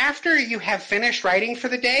 But then after you have finished writing for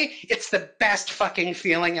the day, it's the best fucking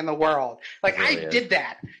feeling in the world. Like I did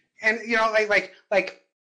that. And you know, I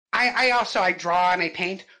draw and I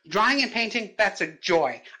paint. Drawing and painting, that's a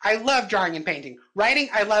joy. I love drawing and painting. Writing,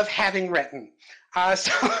 I love having written.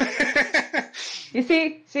 So You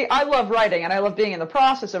see, I love writing and I love being in the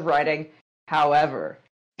process of writing. However,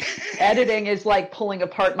 editing is like pulling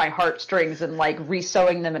apart my heartstrings and like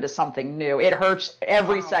resewing them into something new. It hurts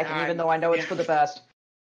every second, God. even though I know it's for the best.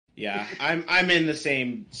 Yeah, I'm in the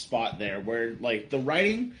same spot there where like the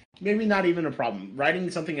writing, maybe not even a problem.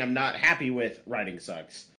 Writing something I'm not happy with, writing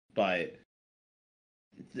sucks. But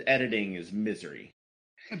the editing is misery.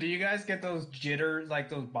 Do you guys get those jitters, like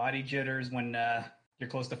those body jitters, when you're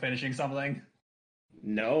close to finishing something?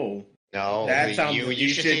 No. No, That sounds. You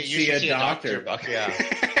should see a doctor. Buck. Yeah.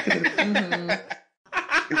 Mm-hmm.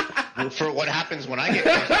 For what happens when I get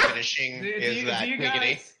close to finishing is that you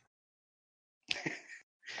piggity. guys?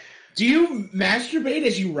 Do you masturbate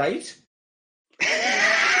as you write?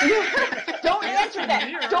 Don't answer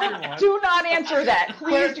that. Do not answer that.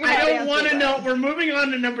 Please do not I don't answer want to that. know. We're moving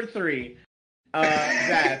on to number 3.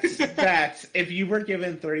 That's if you were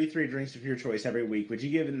given 33 drinks of your choice every week, would you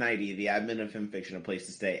give Nighty, the admin of FimFiction, a place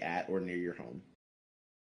to stay at or near your home?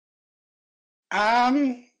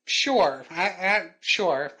 Sure.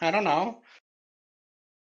 Sure. I don't know.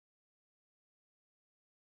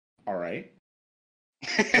 All right.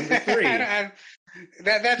 Number 3.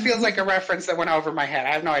 That feels like a reference that went over my head.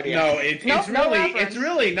 I have no idea. No, it's No really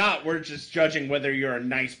reference. not. We're just judging whether you're a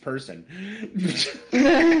nice person.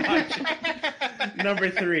 Number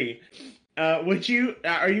 3. Are you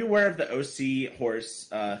aware of the OC horse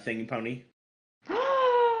thingy pony?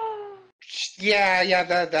 Yeah.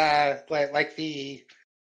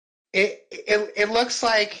 It looks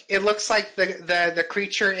like the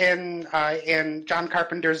creature in John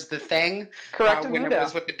Carpenter's The Thing. Correct. When it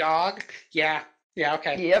was with the dog. Yeah.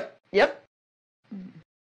 Okay. Yep.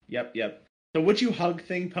 Yep. So would you hug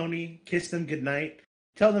Thing Pony, kiss them goodnight,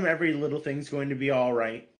 tell them every little thing's going to be all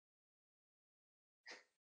right?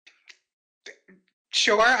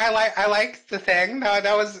 Sure, I like The Thing. No,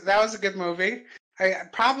 that was a good movie. I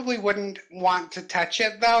probably wouldn't want to touch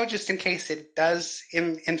it though, just in case it does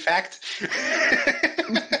infect.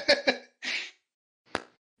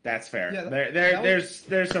 That's fair. Yeah,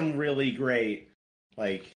 there's some really great,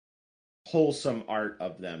 like, wholesome art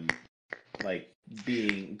of them, like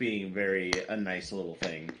being very a nice little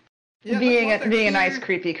thing. Yeah, being a nice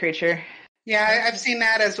creepy creature. Yeah, I've seen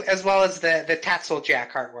that as well as the Tassel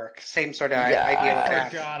Jack artwork. Same sort of idea with I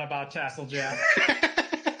that. forgot about Tassel Jack.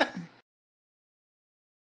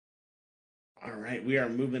 All right, we are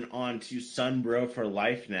moving on to Sunbro for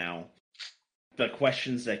Life now. The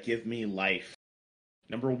questions that give me life.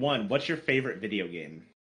 Number 1, what's your favorite video game?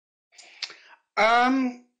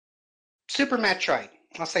 Super Metroid.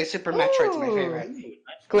 I'll say Super Metroid's my favorite.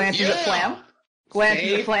 Glances at Flam.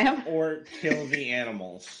 Glances at Flam. Or kill the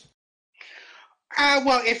animals?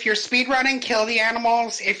 Well, if you're speedrunning, kill the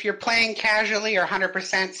animals. If you're playing casually or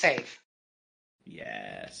 100% safe.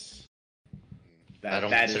 Yes. I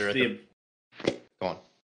don't That is consider the... Go on.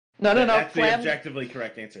 No. That's the Flam. objectively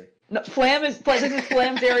correct answer. No, this is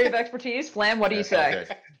Flam's area of expertise. Flam, what do you say?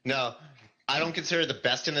 Okay. No, I don't consider it the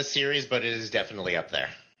best in the series, but it is definitely up there.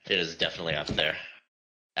 It is definitely up there.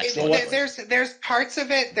 Excellent. There's parts of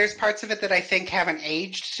it. There's parts of it that I think haven't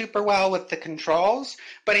aged super well with the controls.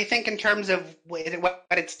 But I think in terms of what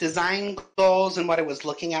its design goals and what it was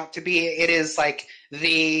looking out to be, it is like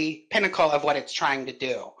the pinnacle of what it's trying to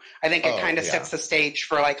do. I think it kind of sets the stage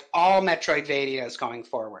for like all Metroidvanias going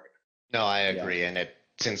forward. No, I agree, and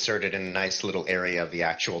it's inserted in a nice little area of the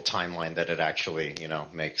actual timeline that it actually,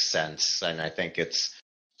 makes sense. And I think it's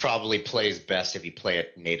probably plays best if you play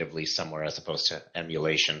it natively somewhere as opposed to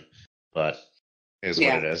emulation. But it is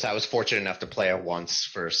what it is. I was fortunate enough to play it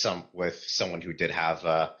once with someone who did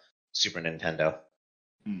have Super Nintendo.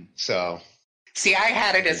 So, see, I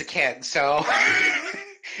had it as a kid, so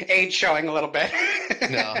age showing a little bit.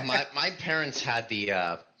 No, my parents had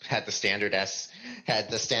the had the standard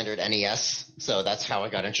NES, so that's how I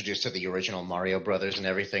got introduced to the original Mario Brothers and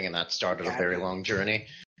everything, and that started a very long journey.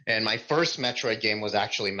 And my first Metroid game was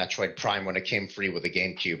actually Metroid Prime when it came free with the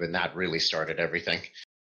GameCube, and that really started everything.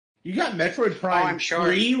 You got Metroid Prime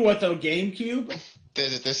free with a GameCube?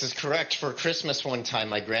 This is correct. For Christmas one time,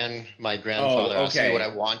 my grandfather asked me what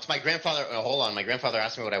I want. My grandfather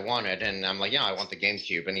asked me what I wanted, and I'm like, yeah, I want the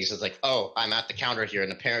GameCube. And he says like, oh, I'm at the counter here,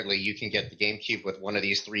 and apparently you can get the GameCube with one of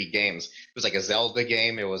these 3 games. It was like a Zelda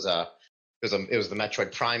game. It was the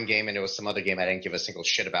Metroid Prime game, and it was some other game I didn't give a single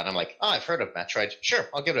shit about. I'm like, oh, I've heard of Metroid. Sure,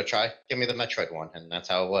 I'll give it a try. Give me the Metroid one, and that's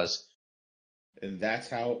how it was. And that's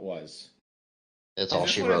how it was. That's all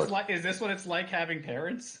she wrote. Is this what it's like having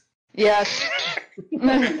parents? Yes. Oh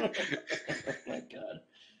my god.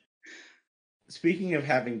 Speaking of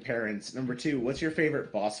having parents, number 2, what's your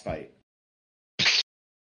favorite boss fight?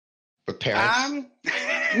 With parents?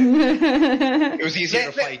 It was easier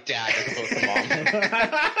to fight dad as opposed to mom.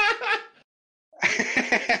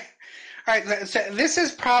 All right, so this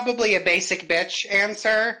is probably a basic bitch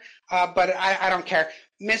answer, but I don't care.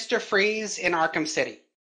 Mr. Freeze in Arkham City.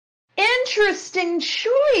 Interesting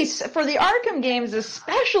choice for the Arkham games,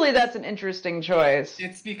 especially. That's an interesting choice.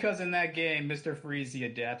 It's because in that game, Mr. Freeze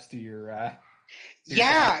adapts to your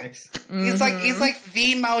tactics. He's like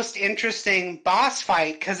the most interesting boss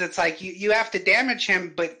fight because it's like you have to damage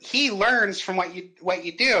him, but he learns from what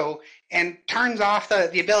you do and turns off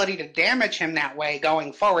the ability to damage him that way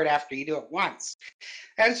going forward after you do it once.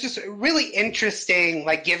 And it's just really interesting,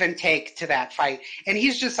 like, give and take to that fight. And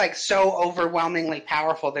he's just, like, so overwhelmingly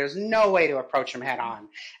powerful. There's no way to approach him head on.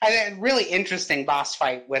 And a really interesting boss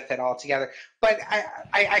fight with it all together. But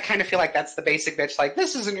I kind of feel like that's the basic bitch. Like,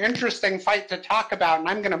 this is an interesting fight to talk about, and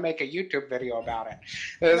I'm going to make a YouTube video about it.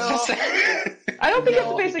 I don't think it's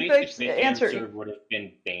the basic bitch answer. Would have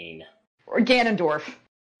been Bane. Or Ganondorf.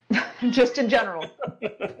 Just in general.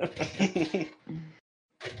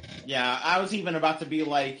 Yeah, I was even about to be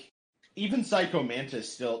like, even Psycho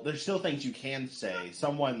Mantis there's still things you can say.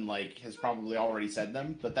 Someone, like, has probably already said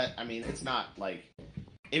them, but that, I mean, it's not, like,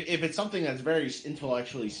 if it's something that's very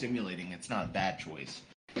intellectually stimulating, it's not a bad choice.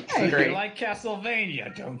 I agree. You like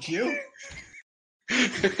Castlevania, don't you?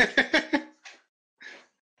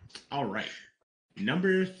 All right.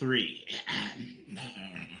 Number 3.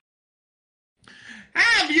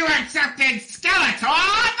 Have you accepted Skeletor,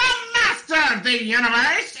 the master of the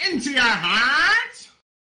universe, into your heart?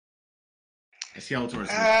 Skeletor's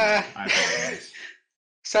I apologize.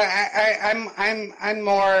 So I'm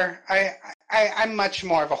much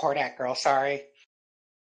more of a Hordak girl. Sorry.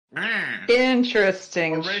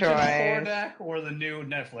 Interesting Original choice. Hordak or the new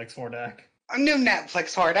Netflix Hordak? A new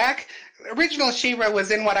Netflix Hordak. Original She-Ra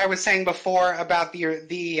was in what I was saying before about the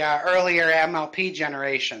earlier MLP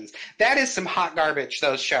generations. That is some hot garbage,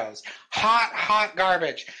 those shows. Hot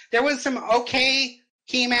garbage. There was some okay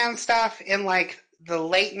He-Man stuff in, like, the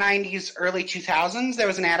late 90s, early 2000s. There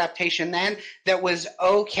was an adaptation then that was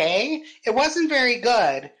okay. It wasn't very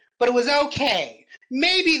good, but it was okay.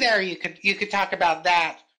 Maybe there you could talk about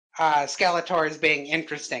that. Skeletor as being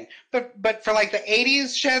interesting, but for like the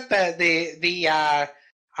 80s shit,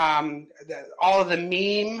 all of the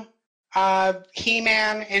meme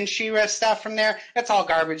He-Man and She-Ra stuff from there, that's all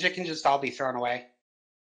garbage. It can just all be thrown away.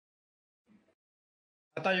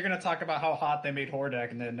 I thought you were going to talk about how hot they made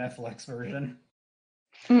Hordak in the Netflix version.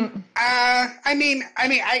 I mean,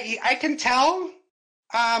 I can tell.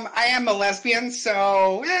 I am a lesbian,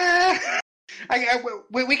 so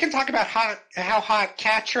we can talk about how hot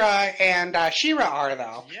Catra and She-Ra are,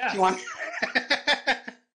 though. Yeah. You want?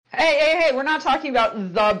 Hey, we're not talking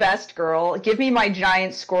about the best girl. Give me my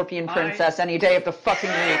giant scorpion princess any day of the fucking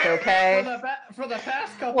week, okay? For the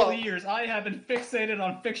past couple of years, I have been fixated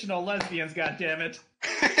on fictional lesbians, goddammit.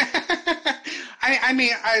 I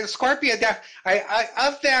mean, Scorpia.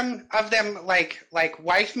 Of them, like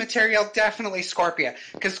wife material, definitely Scorpia.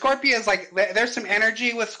 Because Scorpia is like, there's some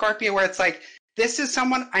energy with Scorpia where it's like, this is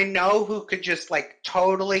someone I know who could just like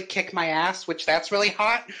totally kick my ass, which that's really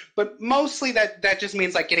hot. But mostly that just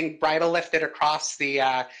means like getting bridle lifted across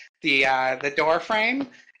the door frame,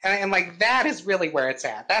 and like that is really where it's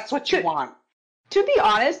at. That's what you want. To be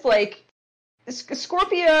honest, like,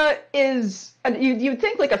 Scorpia is, you'd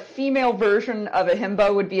think like a female version of a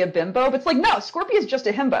himbo would be a bimbo, but it's like, no, Scorpia is just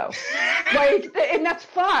a himbo. Like, and that's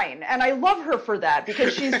fine. And I love her for that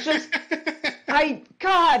because she's just,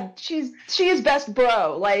 she is best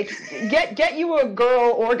bro. Like, get you a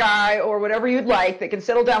girl or guy or whatever you'd like that can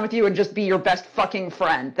settle down with you and just be your best fucking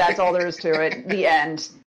friend. That's all there is to it. The end.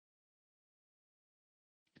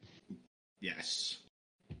 Yes.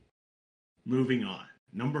 Moving on.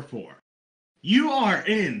 Number 4. You are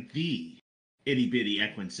in the itty bitty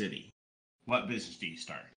Equin City. What business do you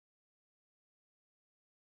start?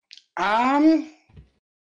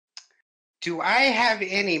 Do I have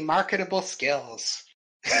any marketable skills?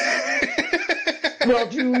 Well,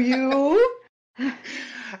 do you?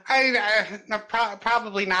 No,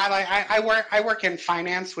 probably not. I work in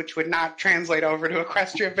finance, which would not translate over to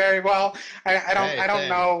Equestria very well. I don't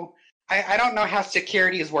know. I don't know how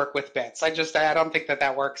securities work with bits. I don't think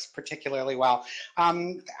that works particularly well.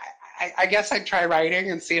 I guess I'd try writing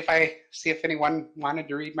and see if anyone wanted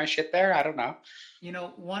to read my shit there. I don't know. You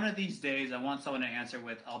know, one of these days, I want someone to answer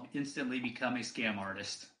with, "I'll instantly become a scam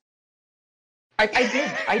artist."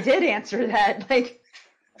 I did answer that. Like,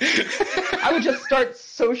 I would just start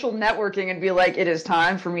social networking and be like, "It is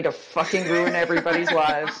time for me to fucking ruin everybody's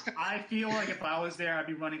lives." I feel like if I was there, I'd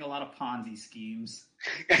be running a lot of Ponzi schemes.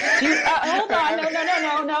 Hold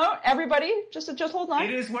on, no. Everybody, just hold on.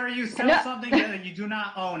 It is where you sell something that you do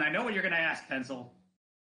not own. I know what you're going to ask, Pencil.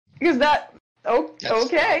 Because that. Oh, That's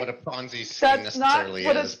okay. not what a Ponzi scheme That's not necessarily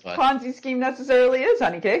what is. a But Ponzi scheme necessarily is,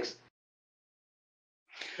 honeycakes.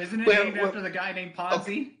 Isn't it named after the guy named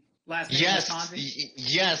Ponzi? Last name was Ponzi?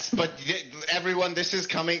 yes, but everyone, this is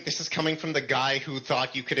coming from the guy who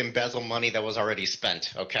thought you could embezzle money that was already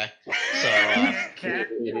spent. Okay, so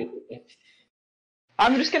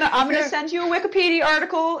I'm gonna send you a Wikipedia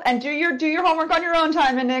article and do your homework on your own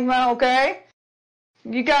time, Enigma. Okay,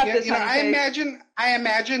 you got this. I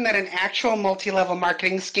imagine that an actual multi-level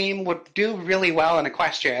marketing scheme would do really well in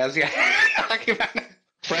Equestria, as you're talking about.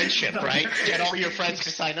 Friendship, right? Get all your friends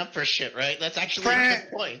to sign up for shit, right? That's actually a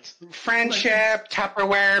good point. Friendship,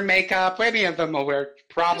 Tupperware, makeup, any of them will work,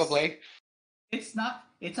 probably. It's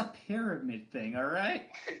a pyramid thing, all right?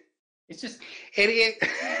 It's just... It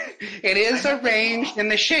is arranged in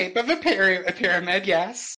the shape of a pyramid,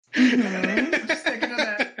 yes. I'm just thinking of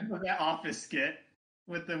that Office skit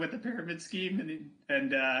with the pyramid scheme,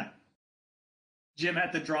 and Jim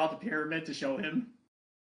had to draw the pyramid to show him.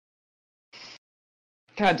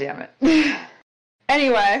 God damn it.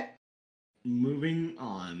 Anyway. Moving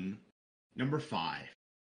on. Number 5.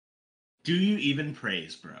 Do you even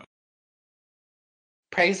praise, bro?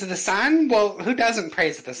 Praise of the sun? Well, who doesn't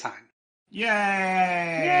praise the sun?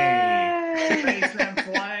 Yay! Yay! Praise them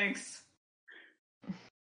flanks.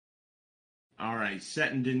 All right,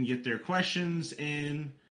 Seton didn't get their questions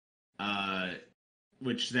in,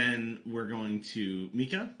 which then we're going to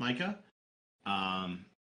Micah.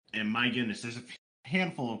 And my goodness, there's a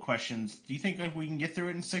handful of questions. Do you think if we can get through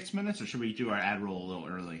it in 6 minutes, or should we do our ad roll a little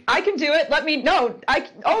early? I can do it. No.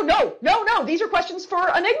 These are questions for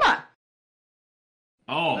Enigma.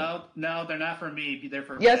 Oh. No, they're not for me. They're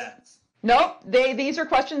for Yes. No, these are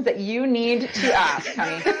questions that you need to ask,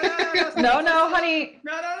 honey. No, honey.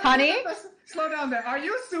 Honey? Slow down there. Are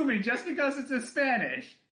you assuming just because it's in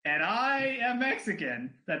Spanish and I am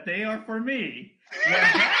Mexican that they are for me? When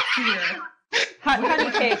that's here...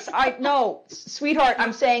 Honey cakes, no, sweetheart,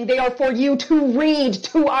 I'm saying they are for you to read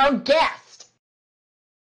to our guest.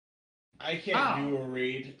 I can't do a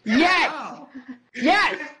read. Yes! Oh.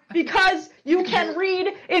 Yes! Because you can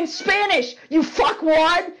read in Spanish, you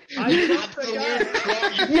fuckwad!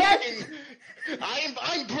 Yes! I'm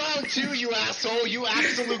brown too, you asshole, you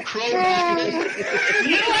absolute crow magnet.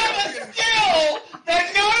 You have a skill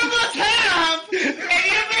that none of us have, and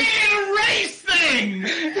you made it a race thing!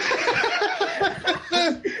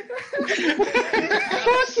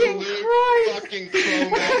 Fucking Christ! Fucking crow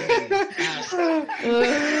magnet.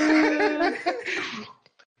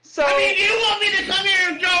 So, I mean, you want me to come here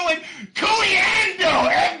and go with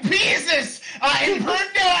Coriando and pieces in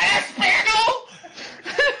Punto Espanol?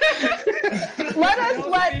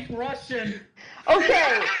 Speak Russian.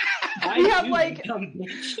 Okay. We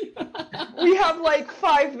have like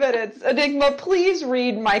 5 minutes. Enigma, please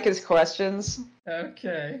read Micah's questions.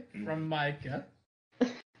 Okay, from Micah.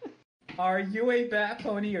 Are you a bat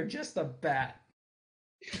pony or just a bat?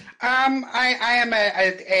 I am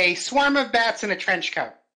a swarm of bats in a trench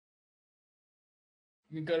coat.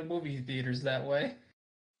 You can go to movie theaters that way.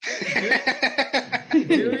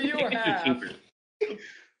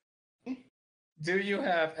 Do you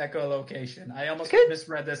have echolocation? I almost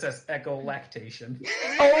misread this as echolactation.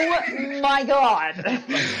 Oh my god.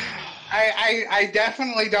 I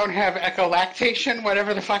definitely don't have echolactation,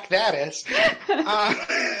 whatever the fuck that is.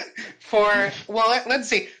 Let's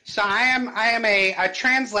see. So I am a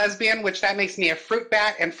trans lesbian, which that makes me a fruit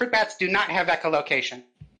bat, and fruit bats do not have echolocation.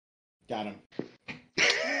 Got him.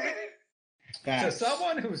 To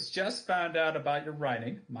someone who's just found out about your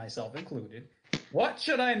writing, myself included, what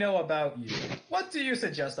should I know about you? What do you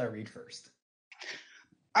suggest I read first?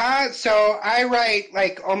 So I write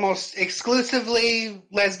like almost exclusively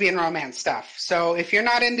lesbian romance stuff. So if you're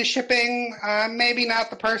not into shipping, maybe not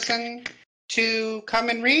the person to come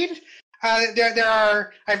and read.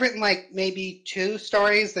 I've written like maybe 2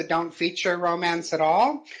 stories that don't feature romance at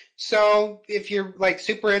all. So if you're like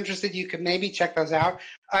super interested, you could maybe check those out.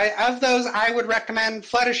 Of those, I would recommend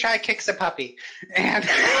Fluttershy Kicks a Puppy. And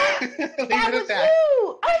leave it at that.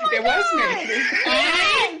 You! Oh my It was me.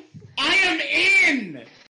 I am in.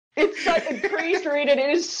 It's such a priest read it.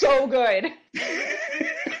 It is so good.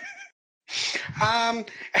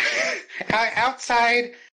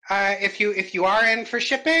 Outside, if you are in for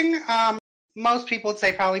shipping, most people would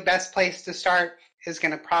say probably best place to start is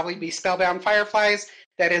going to probably be Spellbound Fireflies.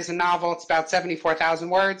 That is a novel. It's about 74,000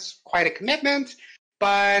 words. Quite a commitment,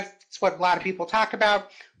 but it's what a lot of people talk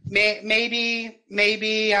about. Maybe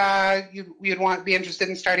you'd be interested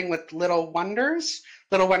in starting with Little Wonders.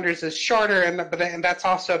 Little Wonders is shorter, and that's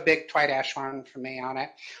also a big Twidash one for me on it.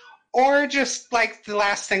 Or just like the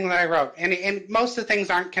last thing that I wrote. And most of the things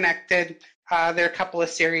aren't connected. There are a couple of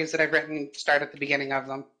series that I've written, start at the beginning of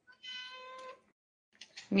them.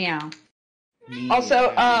 Meow.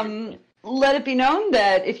 Also, let it be known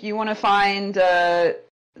that if you want to find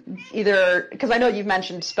either, because I know you've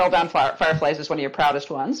mentioned Spellbound Fireflies is one of your proudest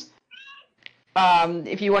ones.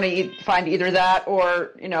 If you want to find either that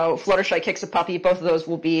or, Fluttershy Kicks a Puppy, both of those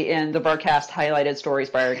will be in the Barcast highlighted stories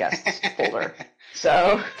by our guests folder.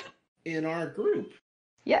 So, in our group.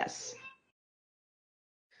 Yes.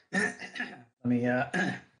 Let me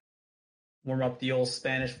warm up the old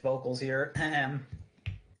Spanish vocals here.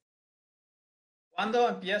 ¿Cuándo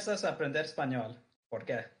empiezas a aprender español? ¿Por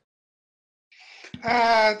qué?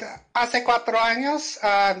 Hace 4 años,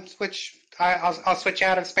 which I'll switch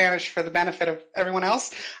out of Spanish for the benefit of everyone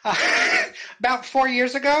else. About 4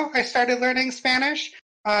 years ago, I started learning Spanish.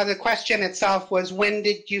 The question itself was, when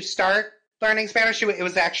did you start learning Spanish? It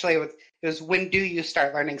was when do you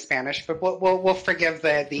start learning Spanish? But we'll forgive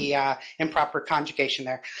the improper conjugation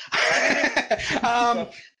there.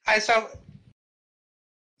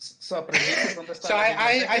 So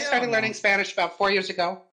I started learning Spanish about 4 years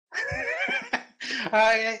ago.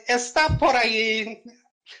 Está por ahí.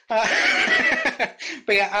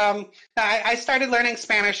 But yeah, I started learning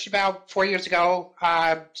Spanish about 4 years ago.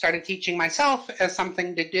 Started teaching myself as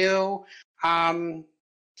something to do.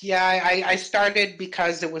 I started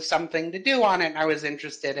because it was something to do on it, and I was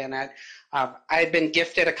interested in it. I had been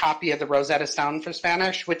gifted a copy of the Rosetta Stone for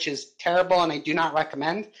Spanish, which is terrible, and I do not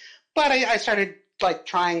recommend. But I started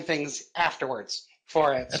trying things afterwards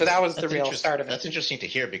for it. So that was the real start of it. That's interesting to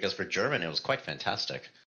hear because for German it was quite fantastic.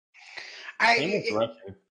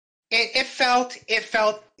 It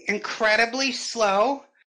felt incredibly slow,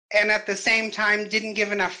 and at the same time didn't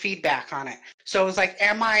give enough feedback on it. So it was like,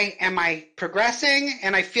 am I progressing?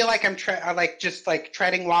 And I feel like I'm just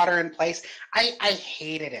treading water in place. I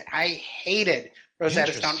hated it. I hated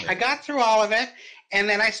Rosetta Stone. I got through all of it, and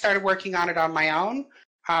then I started working on it on my own.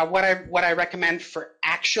 What I recommend for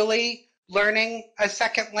actually learning a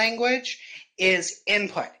second language is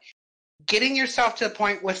input. Getting yourself to the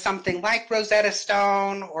point with something like Rosetta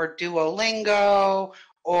Stone or Duolingo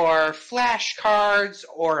or flashcards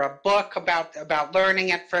or a book about learning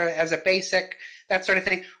it as a basic, that sort of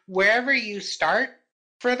thing. Wherever you start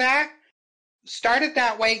for that, start it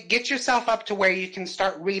that way. Get yourself up to where you can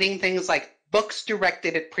start reading things like books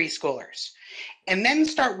directed at preschoolers. And then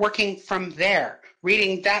start working from there,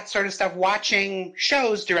 reading that sort of stuff, watching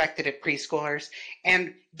shows directed at preschoolers,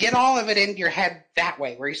 and get all of it into your head that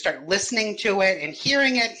way, where you start listening to it and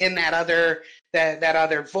hearing it in that other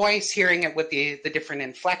voice, hearing it with the different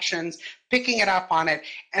inflections, picking it up on it,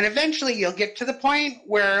 and eventually you'll get to the point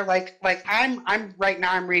where, like I'm right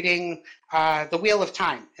now, I'm reading The Wheel of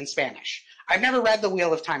Time in Spanish. I've never read The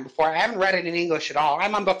Wheel of Time before. I haven't read it in English at all.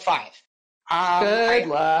 I'm on book 5. Good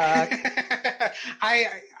luck. I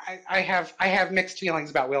have mixed feelings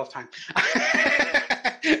about Wheel of Time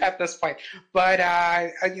at this point, but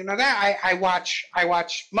I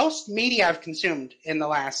watch most media I've consumed in the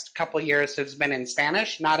last couple of years has been in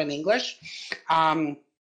Spanish, not in English. I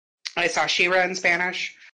saw She-Ra in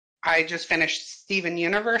Spanish. I just finished Steven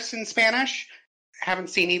Universe in Spanish. Haven't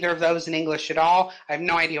seen either of those in English at all. I have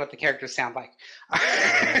no idea what the characters sound like.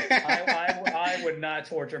 I would not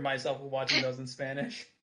torture myself with watching those in Spanish.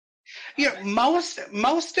 Most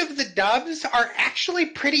of the dubs are actually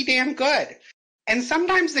pretty damn good, and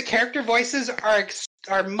sometimes the character voices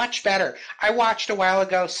are much better. I watched a while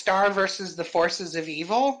ago Star versus the Forces of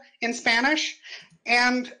Evil in Spanish,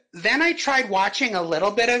 and then I tried watching a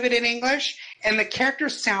little bit of it in English, and the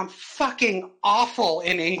characters sound fucking awful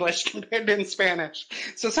in English compared to in Spanish.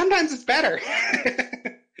 So sometimes it's better.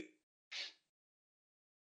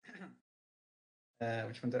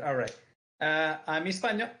 Which one? All right. Mi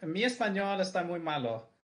español está muy malo.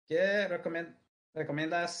 ¿Qué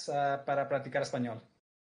recomiendas para practicar español?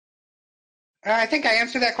 I think I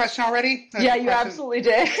answered that question already. Yeah, you absolutely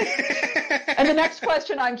did. And the next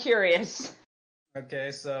question, I'm curious.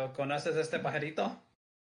 Okay, so ¿conoces este pajarito?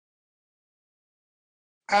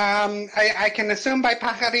 I can assume by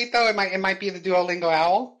pajarito it might be the Duolingo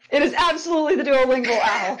owl. It is absolutely the Duolingo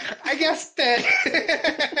owl. I guessed it.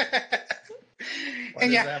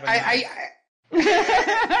 And yeah,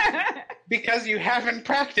 because you haven't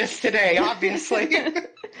practiced today, obviously.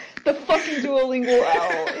 The fucking Duolingo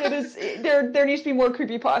owl. It is there needs to be more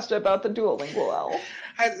creepypasta about the Duolingo owl.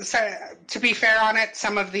 So, to be fair on it,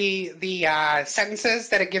 some of the sentences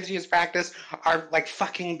that it gives you as practice are like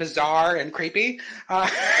fucking bizarre and creepy.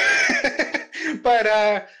 But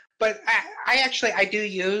I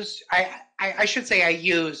should say I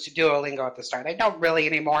used Duolingo at the start. I don't really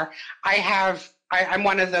anymore. I'm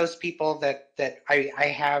one of those people that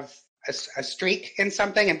I have a streak in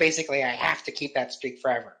something, and basically I have to keep that streak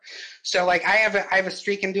forever. So like I have a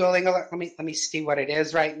streak in Duolingo. Let me see what it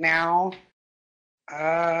is right now.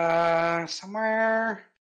 Somewhere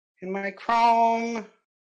in my Chrome.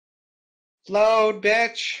 Load,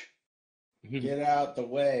 bitch. Get out the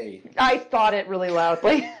way. I thought it really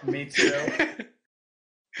loudly. Me too.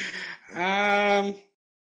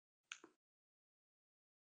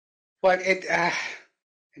 But it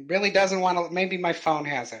really doesn't want to. Maybe my phone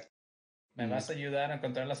has it. ¿Me vas a ayudar a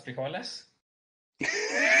encontrar las frijoles?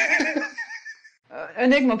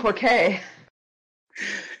 Enigma por qué?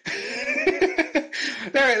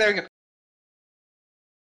 There we go.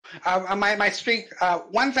 My streak,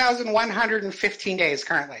 1,115 days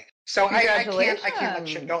currently. So I can't let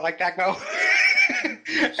shit go like that go.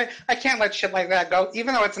 I can't let shit like that go,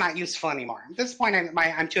 even though it's not useful anymore. At this point,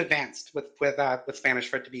 I'm too advanced with Spanish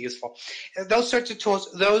for it to be useful. Those sorts of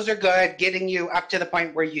tools, those are good, getting you up to the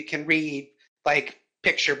point where you can read like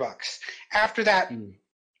picture books. After that,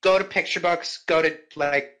 go to picture books, go to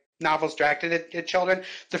like novels directed at children.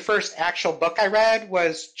 The first actual book I read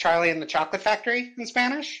was Charlie and the Chocolate Factory in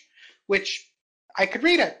Spanish, which I could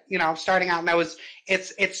read it, starting out, and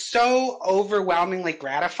it's so overwhelmingly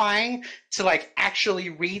gratifying to like actually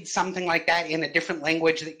read something like that in a different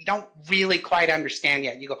language that you don't really quite understand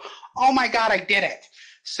yet. You go, oh my God, I did it.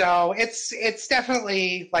 So it's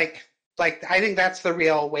definitely like I think that's the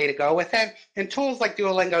real way to go with it. And tools like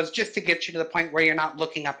Duolingo is just to get you to the point where you're not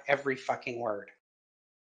looking up every fucking word.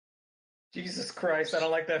 Jesus Christ, I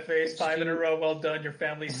don't like that face. 5 in a row, well done. Your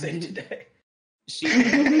family's safe today. See,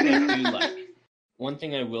 one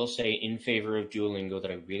thing I will say in favor of Duolingo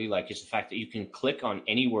that I really like is the fact that you can click on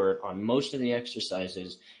any word on most of the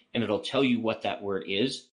exercises and it'll tell you what that word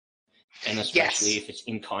is. And especially if it's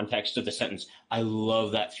in context of the sentence. I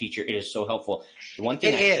love that feature. It is so helpful. The one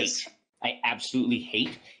thing I absolutely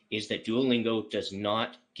hate is that Duolingo does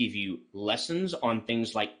not give you lessons on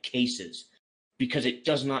things like cases, because it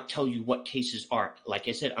does not tell you what cases are. Like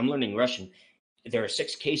I said, I'm learning Russian. There are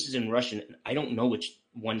 6 cases in Russian, and I don't know which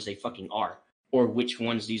ones they fucking are or which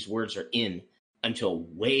ones these words are in until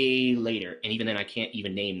way later. And even then, I can't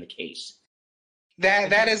even name the case.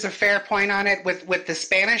 That is a fair point on it. With the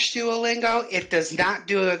Spanish Duolingo, it does not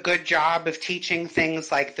do a good job of teaching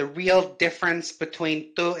things like the real difference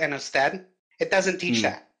between tú and usted. It doesn't teach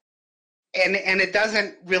that. And it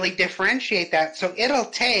doesn't really differentiate that. So it'll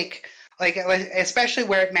take, like, especially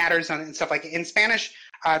where it matters and stuff like in Spanish,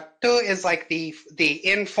 tú is like the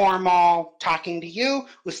informal talking to you.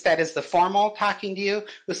 Usted is the formal talking to you.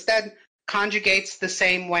 Usted conjugates the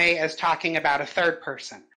same way as talking about a third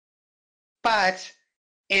person. But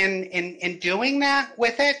in doing that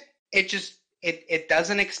with it, it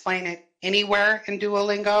doesn't explain it anywhere in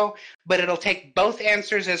Duolingo, but it'll take both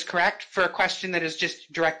answers as correct for a question that is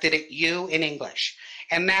just directed at you in English.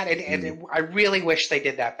 And I really wish they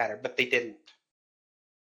did that better, but they didn't.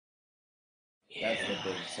 That's the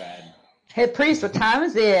big sad. Hey, Priest, what time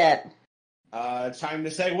is it? Time to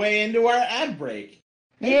segue into our ad break.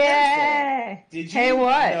 Yeah. Did you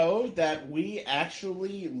know that we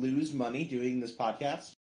actually lose money doing this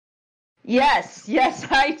podcast? Yes,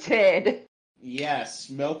 I did.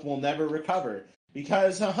 Yes, Milk will never recover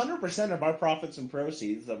because 100% of our profits and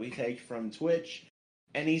proceeds that we take from Twitch,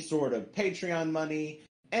 any sort of Patreon money,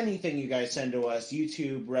 anything you guys send to us,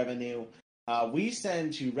 YouTube revenue, we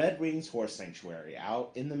send to Red Wings Horse Sanctuary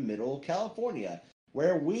out in the middle of California,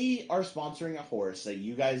 where we are sponsoring a horse that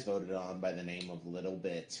you guys voted on by the name of Little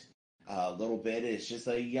Bit. Little Bit is just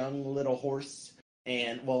a young little horse,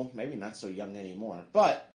 and, well, maybe not so young anymore,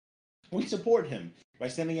 but we support him by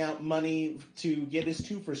sending out money to get his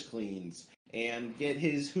toofers cleaned and get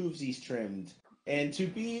his hoovesies trimmed and to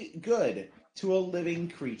be good to a living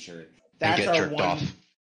creature. And That's get our jerked one. off.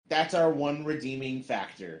 That's our one redeeming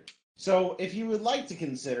factor. So, if you would like to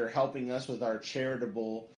consider helping us with our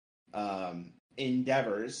charitable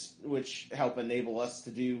endeavors, which help enable us to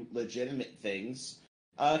do legitimate things,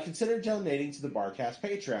 consider donating to the Barcast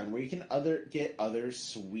Patreon, where you can get other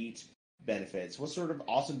sweet benefits. What sort of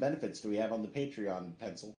awesome benefits do we have on the Patreon,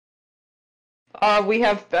 Pencil? We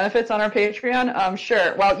have benefits on our Patreon.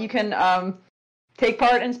 Sure. Well, you can take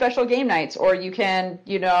part in special game nights, or you can,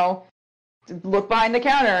 look behind the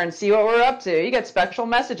counter and see what we're up to. You get special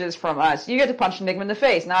messages from us. You get to punch Enigma in the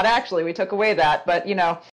face. Not actually, we took away that, but you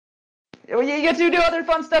get to do other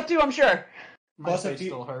fun stuff too, I'm sure. My face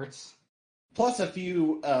still hurts. Plus a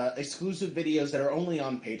few exclusive videos that are only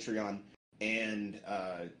on Patreon, and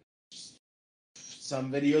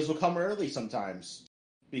some videos will come early sometimes,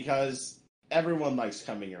 because everyone likes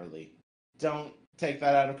coming early. Don't take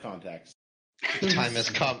that out of context. The time has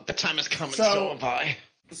come. The time has come, and so have I.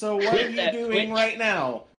 So what are you doing right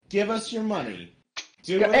now? Give us your money.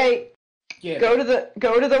 Hey, go to the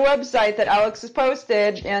website that Alex has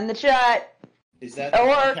posted in the chat. Is that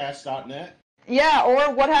Barcast.net? Yeah,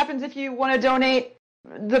 or what happens if you want to donate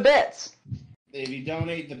the bits? If you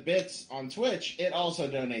donate the bits on Twitch, it also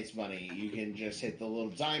donates money. You can just hit the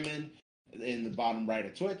little diamond in the bottom right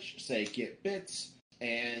of Twitch, say get bits,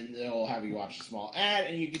 and it'll have you watch a small ad,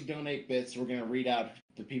 and you can donate bits. We're going to read out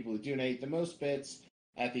the people who donate the most bits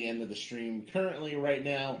at the end of the stream. Currently, right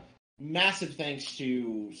now, massive thanks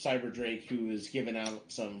to Cyberdrake, who has given out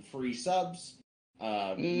some free subs.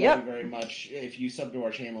 Love you very much. If you sub to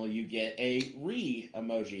our channel, you get a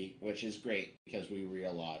re-emoji, which is great, because we re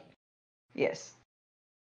a lot. Yes.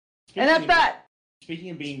 And that's that.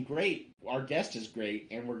 Speaking of being great, our guest is great,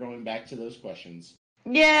 and we're going back to those questions.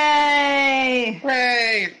 Yay!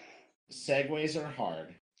 Hooray! Segues are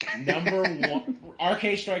hard. Number one,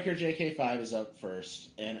 Arcade Striker JK5 is up first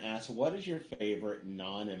and asks, what is your favorite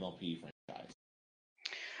non-MLP franchise?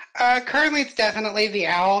 Currently, it's definitely the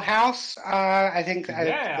Owl House. I think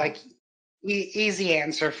easy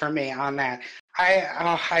answer for me on that.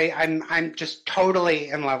 I'm just totally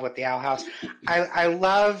in love with the Owl House. I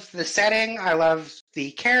love the setting. I love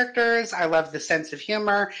the characters. I love the sense of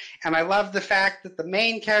humor, and I love the fact that the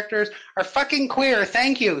main characters are fucking queer.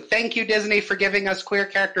 Thank you, Disney, for giving us queer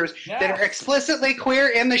characters that are explicitly queer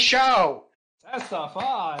in the show. That's a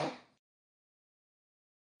 5.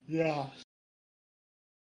 Yeah.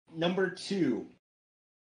 Number 2.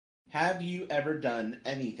 Have you ever done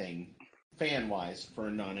anything fan-wise for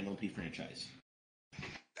a non-MLP franchise?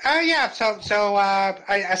 Yeah. So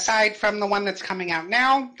aside from the one that's coming out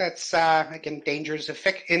now, that's again Dangers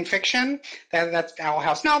in Fiction. That's Owl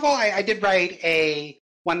House novel. I did write a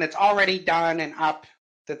one that's already done and up.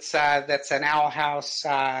 That's an Owl House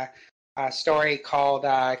story called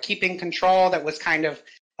Keeping Control. That was kind of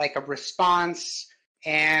like a response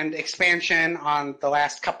and expansion on the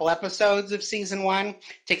last couple episodes of season 1.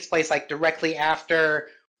 Takes place like directly after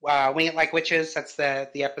Wing It Like Witches. That's the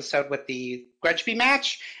episode with the Grudgeby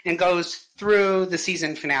match, and goes through the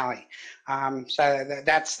season finale. So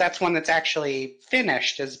that's one that's actually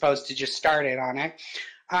finished as opposed to just started on it.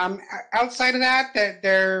 Outside of that,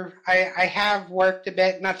 I have worked a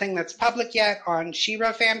bit, nothing that's public yet, on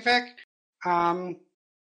She-Ra fanfic.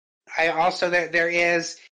 I also there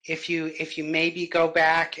is. If you maybe go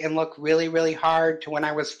back and look really, really hard to when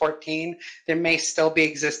I was 14, there may still be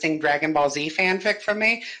existing Dragon Ball Z fanfic from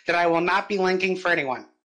me that I will not be linking for anyone.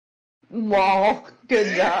 Lol.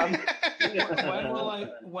 Good job.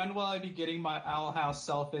 When will I be getting my Owl House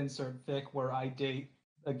self-insert fic where I date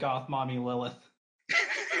the goth mommy Lilith?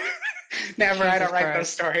 Never. Jesus, I don't write those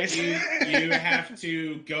stories. You have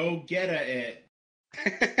to go get it.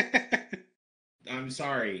 I'm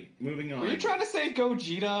sorry. Moving on. Were you trying to say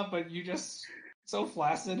Gogeta, but you just so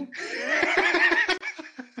flaccid?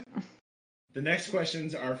 The next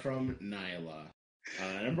questions are from Nyla.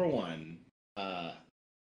 Number 1,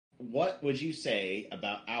 what would you say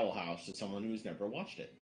about Owl House to someone who's never watched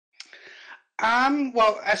it?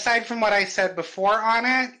 Well, aside from what I said before on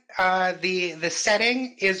it, the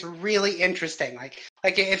setting is really interesting. Like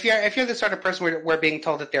if you're the sort of person where we're being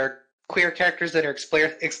told that there are queer characters that are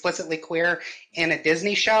explicitly queer in a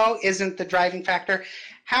Disney show isn't the driving factor.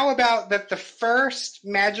 How about that the first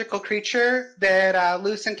magical creature that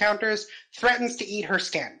Luce encounters threatens to eat her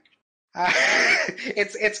skin?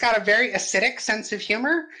 It's got a very acidic sense of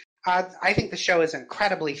humor. I think the show is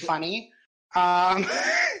incredibly funny. And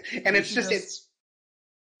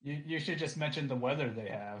You should just mention the weather they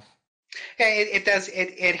have. It does.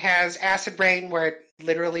 It has acid rain where it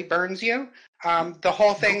literally burns you. The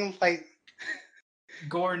whole thing,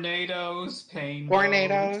 Gornados, pain.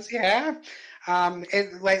 Tornadoes, yeah.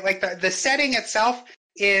 The setting itself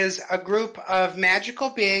is a group of magical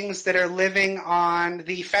beings that are living on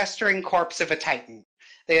the festering corpse of a titan.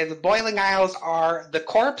 The Boiling Isles are the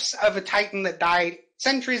corpse of a titan that died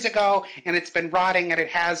centuries ago, and it's been rotting, and it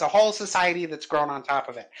has a whole society that's grown on top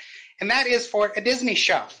of it. And that is for a Disney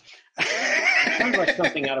show. Sounds like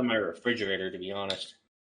something out of my refrigerator, to be honest.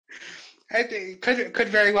 It could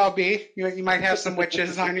very well be. You might have some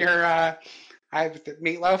witches on your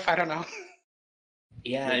meatloaf. I don't know.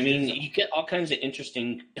 Yeah, I mean, you get all kinds of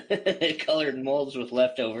interesting colored molds with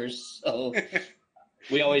leftovers. So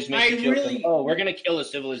we always make a joke of, oh, we're going to kill a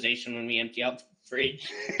civilization when we empty out the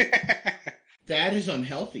fridge. That is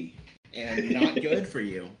unhealthy and not good for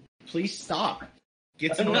you. Please stop.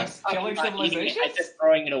 Get some rest. Killing civilizations? I'm just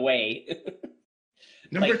throwing it away.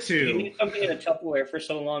 Number like, 2. You leave something in a Tupperware for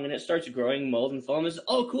so long and it starts growing mold and foam. It's,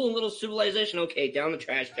 oh, cool, little civilization. Okay, down the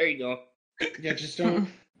trash. There you go. Yeah, just don't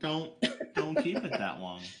keep it that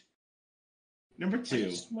long. Number 2.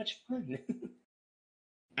 It's so much fun.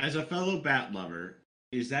 As a fellow bat lover,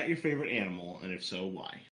 is that your favorite animal? And if so,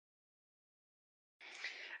 why?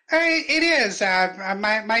 It is.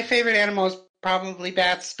 My favorite animal is probably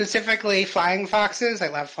bats, specifically flying foxes. I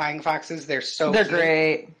love flying foxes. They're cute.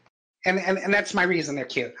 Great. And that's my reason they're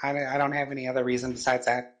cute. I don't have any other reason besides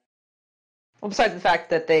that. Well, besides the fact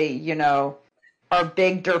that they, are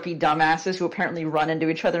big, derpy dumbasses who apparently run into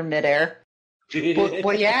each other midair.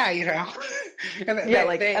 Well, yeah, And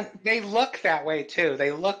Yeah, they look that way too.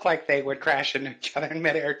 They look like they would crash into each other in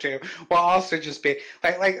midair too, while also just be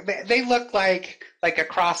they look like a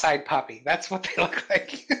cross-eyed puppy. That's what they look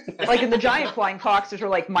like. Like in the giant flying foxes are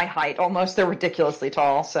like my height almost. They're ridiculously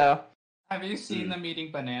tall. So Have you seen them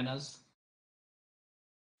eating bananas?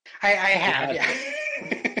 I have,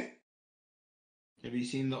 yeah. Have you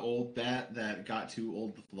seen the old bat that got too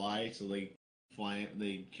old to fly, so they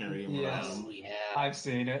carry him Yes. around? Yeah. I've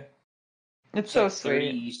seen it. it's so Like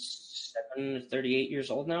sweet. 37, 38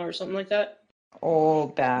 years old now or something like that.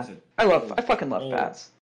 Old bat. I fucking love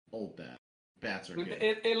bats. Old bat. Bats are good.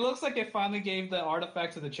 It looks like it finally gave the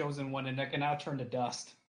artifact to the chosen one, and it can now turn to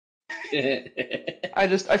dust.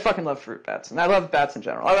 I fucking love fruit bats, and I love bats in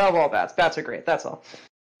general. I love all bats. Bats are great. That's all.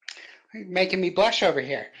 You're making me blush over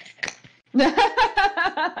here.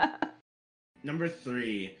 Number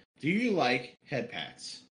 3. Do you like head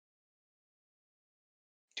pats?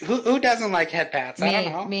 Who doesn't like head pats? I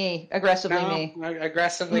don't know. Me. Aggressively No, me.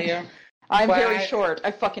 aggressively you. I'm But very short.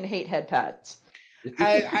 I fucking hate head pats.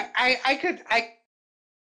 I could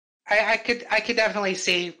definitely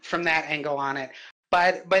see from that angle on it.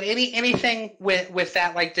 But anything with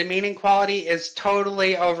that like demeaning quality is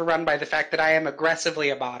totally overrun by the fact that I am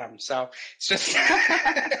aggressively a bottom. So it's just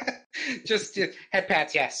just head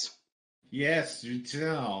pats, yes. Yes, you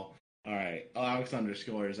tell. All right, Alex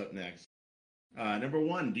underscore is up next. Number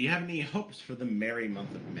 1. Do you have any hopes for the merry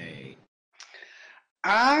month of May?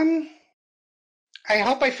 I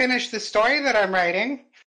hope I finish the story that I'm writing,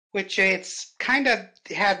 which it's kind of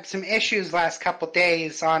had some issues last couple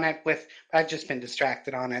days on it. I've just been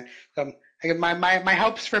distracted on it. So my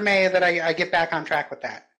hopes for May are that I get back on track with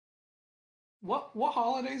that. What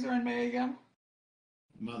holidays are in May again?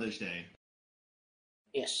 Mother's Day.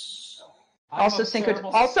 Yes. Also Cinco de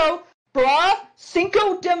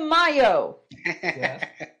Mayo. Yes.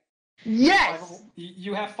 Yes.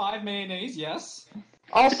 You have 5 mayonnaise, yes.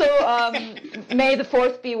 Also, may the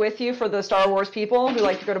 4th be with you for the Star Wars people who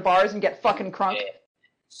like to go to bars and get fucking crunk.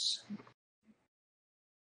 Yes.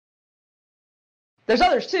 There's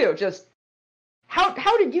others too. Just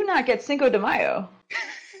how did you not get Cinco de Mayo?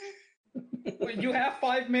 You have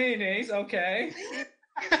 5 mayonnaise, okay.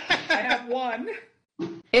 I have 1.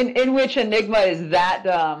 In which Enigma is that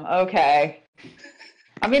dumb? Okay.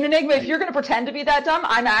 I mean, Enigma, if you're going to pretend to be that dumb,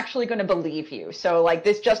 I'm actually going to believe you. So, like,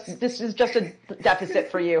 this is just a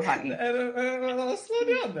deficit for you, honey. Slow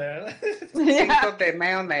down there. Cinco de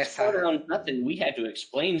Mayo. Started on nothing. We had to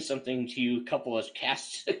explain something to you a couple of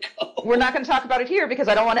casts ago. We're not going to talk about it here because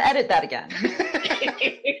I don't want to edit that again.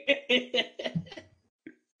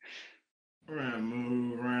 We're going to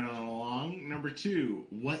move right on along. Number 2.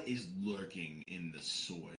 What is lurking in the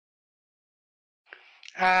soil?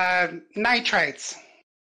 Nitrites.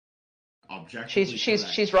 Objectively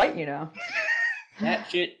correct. She's right, you know. That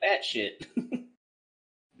shit.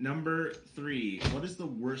 Number 3. What is the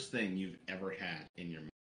worst thing you've ever had in your mouth?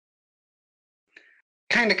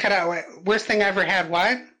 Kind of cut out. Worst thing I ever had,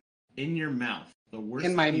 what? In your mouth. The worst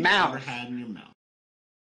In thing my you've mouth. ever had in your mouth.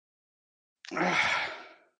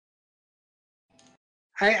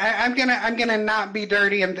 I'm gonna not be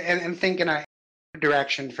dirty and think in a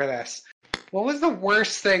direction for this. What was the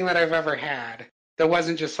worst thing that I've ever had that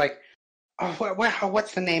wasn't just like, oh,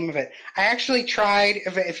 what's the name of it? I actually tried,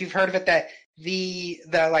 if you've heard of it, that the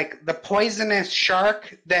poisonous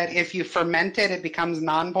shark that if you ferment it, it becomes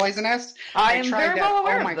non-poisonous. I am very well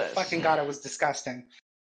aware of of this. Oh my fucking god, it was disgusting.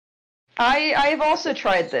 I've also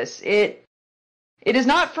tried this. It is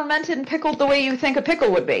not fermented and pickled the way you think a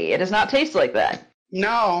pickle would be. It does not taste like that.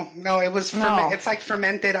 No, it was No. It's like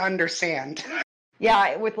fermented under sand.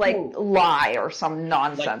 Yeah, with like lye or some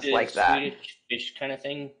nonsense like that. Swedish fish kind of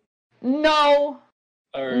thing? No.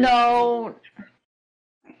 Or No.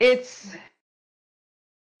 It's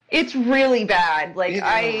really bad. Like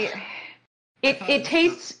it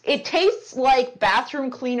tastes like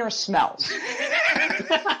bathroom cleaner smells.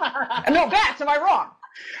 No, bats, am I wrong?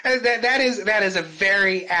 That is a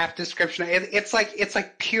very apt description. It's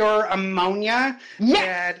like pure ammonia. Yes.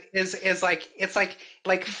 That is like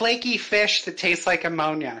flaky fish that tastes like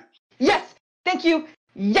ammonia. Yes. Thank you.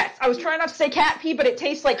 Yes. I was trying not to say cat pee, but it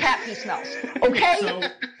tastes like cat pee smells. Okay?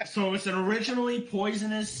 So it's an originally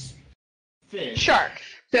poisonous fish. Shark.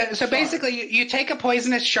 So basically, you take a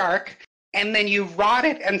poisonous shark and then you rot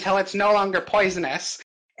it until it's no longer poisonous,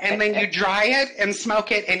 and then you dry it and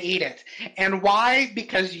smoke it and eat it. And why?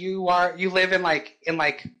 Because you live in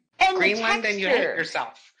Greenland and you hate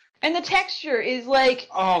yourself. And the texture is like,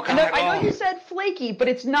 oh god! I know you said flaky, but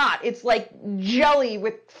it's not. It's like jelly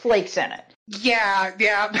with flakes in it. Yeah.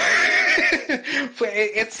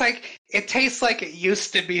 It's like, it tastes like it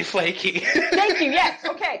used to be flaky. Thank you, yes.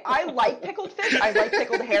 Okay, I like pickled fish. I like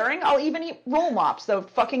pickled herring. I'll even eat roll mops, though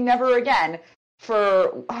fucking never again.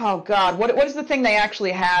 Oh god, what is the thing they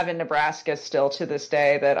actually have in Nebraska still to this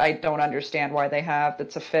day that I don't understand why they have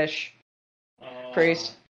that's a fish?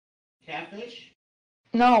 Priest? Catfish?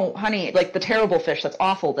 No, honey, like the terrible fish that's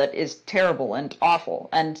awful, that is terrible and awful,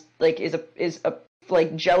 and like is a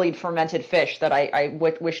like jellied fermented fish that I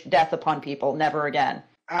wish death upon people, never again.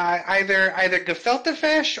 Either gefilte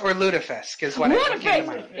fish or lutefisk is what I came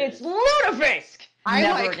to mind. It's lutefisk! I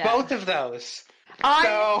Never like again. both of those.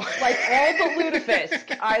 I like all but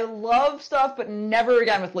lutefisk. I love stuff, but never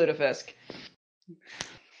again with lutefisk.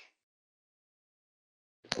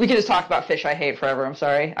 We could just talk about fish I hate forever, I'm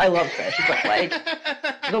sorry. I love fish, but like,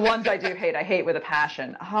 the ones I do hate, I hate with a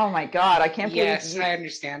passion. Oh my god, I can't believe Yes, I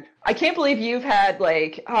understand. I can't believe you've had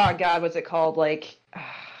like, oh god, what's it called? Like,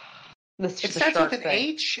 It starts with an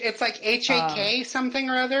H. It's like HAK something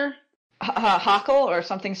or other. Hockle or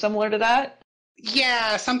something similar to that?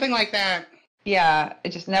 Yeah, something like that. Yeah,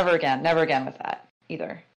 it just never again with that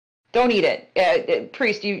either. Don't eat it.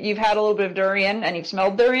 Priest, you've had a little bit of durian and you've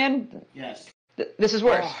smelled durian? Yes. This is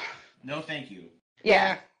worse. Oh, no, thank you.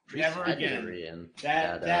 Yeah. Never again.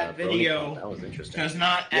 That video that was interesting. does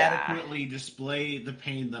not adequately display the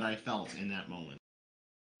pain that I felt in that moment.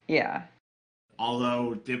 Yeah.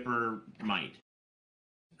 Although Dipper might.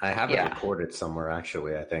 I have it recorded somewhere,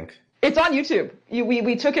 actually, I think. It's on YouTube.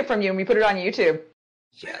 We took it from you and we put it on YouTube.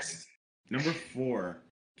 Yes. Number 4.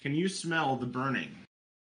 Can you smell the burning?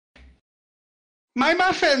 My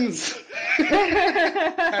muffins!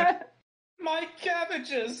 My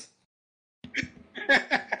cabbages!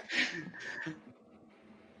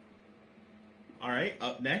 Alright,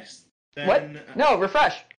 up next. Then, What? No,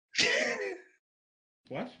 refresh.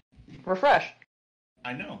 What? Refresh.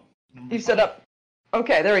 I know. You set up.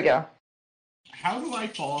 Okay, there we go. How do I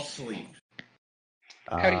fall asleep?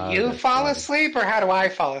 How do you fall asleep, or how do I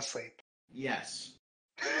fall asleep? Yes.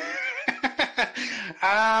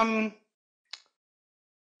 I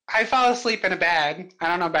fall asleep in a bed. I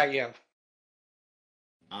don't know about you.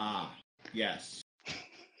 Yes.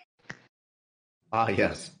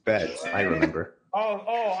 Yes, beds. I remember.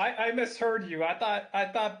 I misheard you. I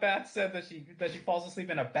thought Bat said that she falls asleep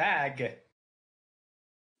in a bag.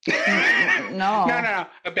 No,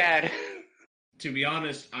 a bed. To be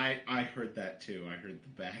honest, I heard that too. I heard the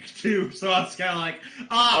bag too. So I was kind of like,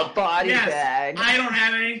 a body bag. I don't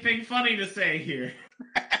have anything funny to say here.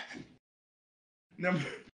 Number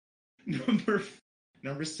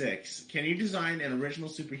 6. Can you design an original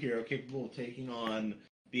superhero capable of taking on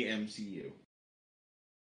the MCU?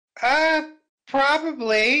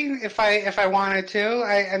 Probably if I wanted to.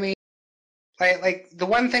 I mean, like the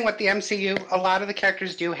one thing with the MCU, a lot of the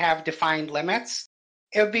characters do have defined limits.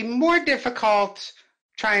 It would be more difficult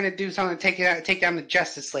trying to do something to take down the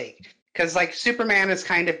Justice League, because like Superman is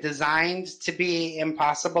kind of designed to be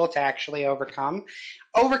impossible to actually overcome.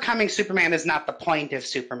 Overcoming Superman is not the point of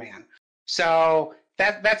Superman. So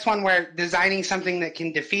that's one where designing something that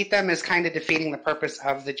can defeat them is kind of defeating the purpose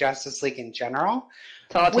of the Justice League in general.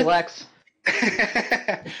 Tell it to Lex.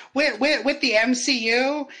 with the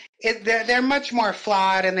MCU, they're much more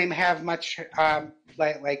flawed, and they have much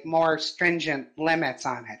like more stringent limits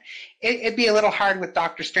on it. It'd be a little hard with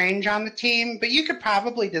Doctor Strange on the team, but you could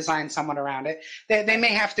probably design someone around it. They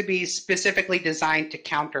may have to be specifically designed to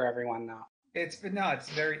counter everyone, though. It's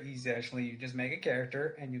very easy actually. You just make a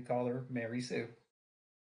character and you call her Mary Sue.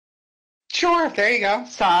 Sure, there you go.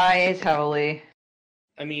 Sighs heavily.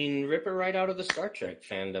 I mean, rip her right out of the Star Trek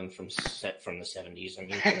fandom from the 70s. I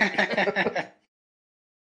mean,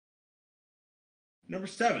 Number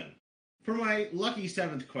 7. For my lucky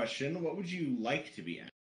 7th question, what would you like to be in?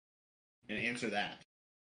 And answer that.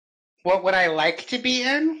 What would I like to be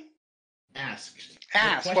in? Asked.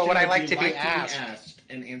 What would I like to be asked?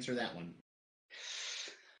 And answer that one.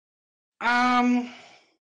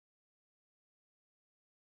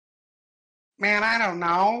 Man, I don't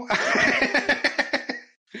know.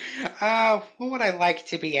 What would I like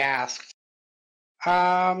to be asked?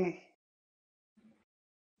 Are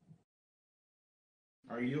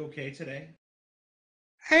you okay today?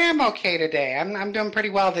 I am okay today. I'm doing pretty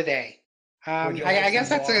well today. I guess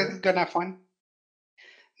that's a good enough one.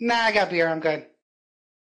 Nah, I got beer. I'm good.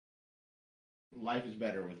 Life is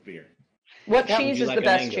better with beer. What cheese is the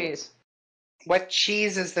best cheese? What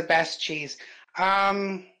cheese is the best cheese?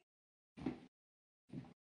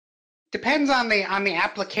 Depends on the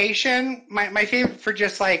application. My favorite for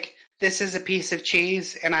just like this is a piece of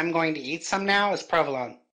cheese and I'm going to eat some now is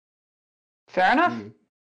provolone. Fair enough.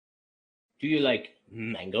 do you like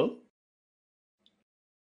mango?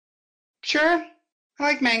 Sure. I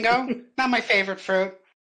like mango. Not my favorite fruit.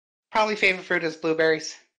 Probably favorite fruit is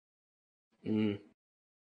blueberries.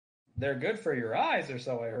 They're good for your eyes, or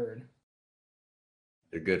so I heard.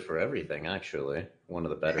 They're good for everything, actually. One of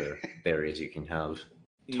the better berries you can have.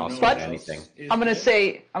 Toss But in anything. I'm gonna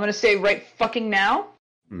say right fucking now.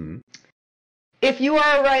 Hmm. If you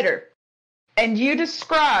are a writer and you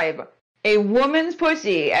describe a woman's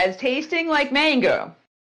pussy as tasting like mango,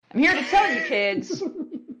 I'm here to tell you, kids,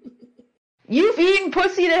 you've eaten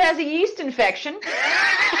pussy that has a yeast infection.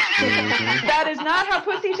 That is not how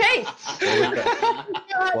pussy tastes.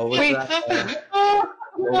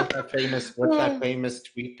 What's that famous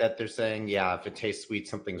tweet that they're saying? Yeah, if it tastes sweet,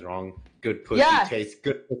 something's wrong. Good pussy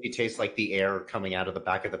tastes like the air coming out of the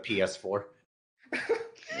back of the PS4.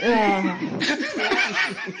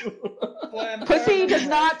 Pussy does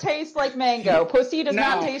not taste like mango. Pussy does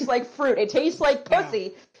not taste like fruit. It tastes like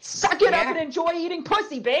pussy. Suck it up and enjoy eating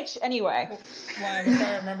pussy, bitch. Anyway. Well, if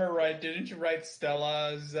I remember right, didn't you write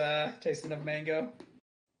Stella's tasting of mango?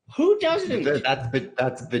 Who doesn't?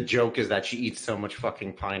 That's the joke, is that she eats so much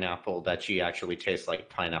fucking pineapple that she actually tastes like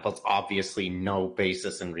pineapple. It's obviously no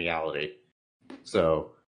basis in reality.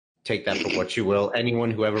 So take that for what you will.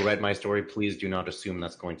 Anyone who ever read my story, please do not assume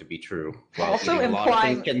that's going to be true. While Also a lot of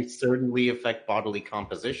implying things can certainly affect bodily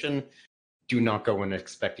composition, do not go in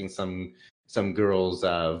expecting some girl's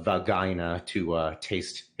vagina to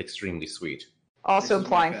taste extremely sweet. Also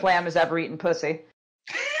implying Flam has ever eaten pussy.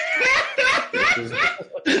 This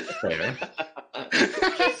is fair.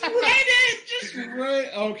 Just write it! Just write...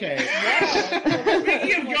 Okay. Wow.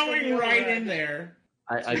 Speaking of going right in there...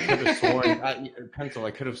 I could have sworn, Pencil,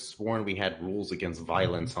 I could have sworn we had rules against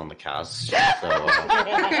violence on the cast. So,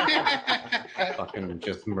 fucking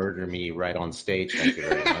just murder me right on stage. Thank you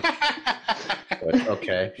very much. But,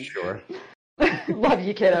 okay, sure. Love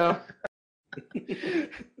you, kiddo.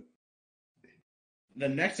 The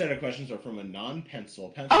next set of questions are from a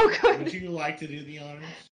non-pencil. Oh, good. Would you like to do the honors?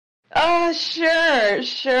 Sure.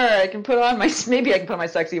 I can put on maybe I can put my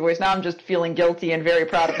sexy voice. Now I'm just feeling guilty and very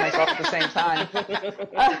proud of myself at the same time.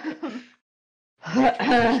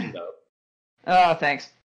 Oh, thanks.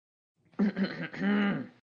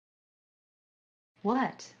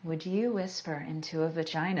 What would you whisper into a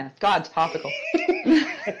vagina? God, topical.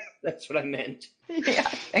 That's what I meant. Yeah,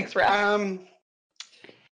 thanks, Raph.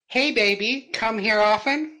 Hey, baby, come here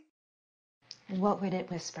often? What would it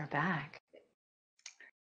whisper back?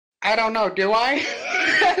 I don't know, do I?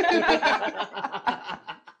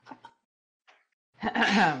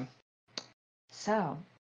 So,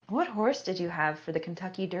 what horse did you have for the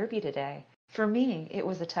Kentucky Derby today? For me, it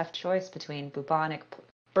was a tough choice between bubonic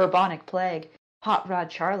plague, Hot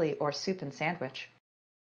Rod Charlie, or soup and sandwich.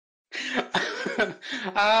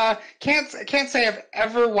 Can't say I've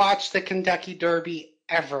ever watched the Kentucky Derby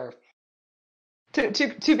ever.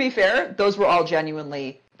 To be fair, those were all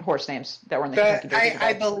genuinely horse names that were in the Kentucky Derby.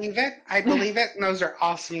 I believe it, and those are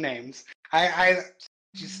awesome names.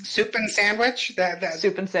 Just soup and sandwich.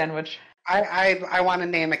 Soup and sandwich. I want to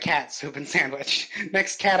name a cat Soup and Sandwich.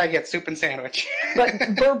 Next cat I get Soup and Sandwich. But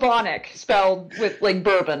bourbonic, spelled with like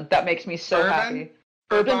bourbon, that makes me so happy.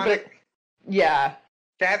 Bourbonic? Yeah.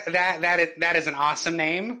 That is an awesome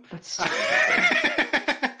name. That's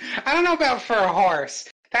I don't know about for a horse.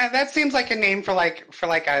 That seems like a name for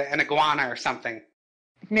an iguana or something.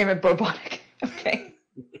 name it Bourbonic. Okay.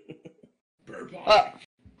 Bourbon.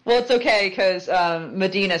 Well, it's okay because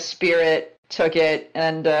Medina Spirit took it,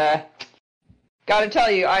 and gotta tell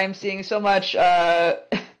you, I am seeing so much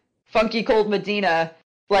funky cold Medina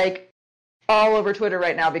like all over Twitter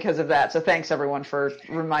right now because of that. So thanks everyone for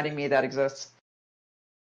reminding me that exists.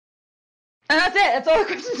 And that's it. That's all the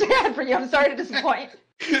questions I had for you. I'm sorry to disappoint.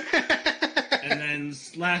 And then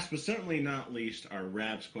last but certainly not least are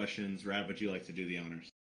Rab's questions. Rab, would you like to do the honors?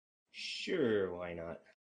 Sure, why not?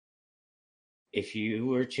 If you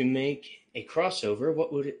were to make a crossover,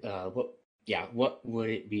 what would it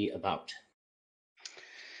be about?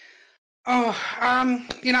 Oh,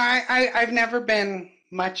 I've never been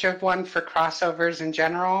much of one for crossovers in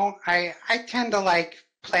general. I tend to like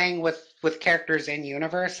playing with characters in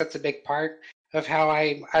universe. That's a big part of how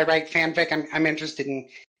I write fanfic. I'm interested in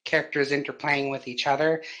characters interplaying with each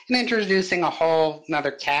other, and introducing a whole another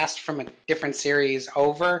cast from a different series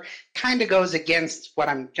over kind of goes against what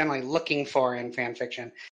I'm generally looking for in fan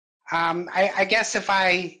fiction. I guess if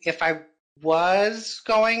I was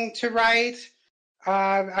going to write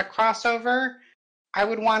a crossover, I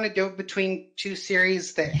would want to do it between two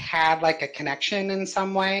series that had like a connection in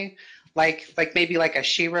some way, like maybe like a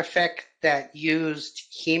She-Ra fic that used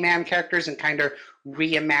He-Man characters and kind of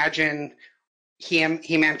reimagine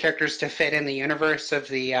He-Man characters to fit in the universe of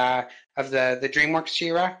the DreamWorks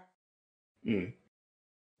She-Ra.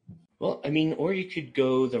 Well, I mean, or you could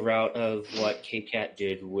go the route of what K-Cat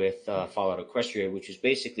did with Fallout Equestria, which is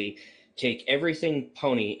basically take everything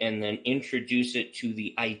pony and then introduce it to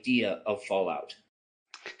the idea of Fallout.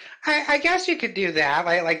 I guess you could do that,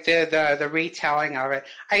 like the retelling of it.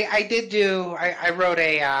 I wrote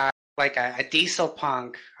a Diesel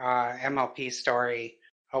Punk MLP story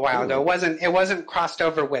a while ago. It wasn't crossed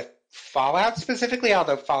over with Fallout specifically,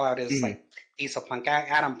 although Fallout is like Diesel Punk,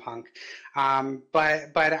 Atom Punk.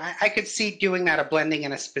 But I could see doing that, a blending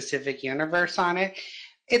in a specific universe on it.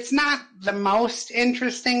 It's not the most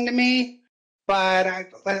interesting to me,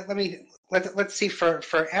 but let's see for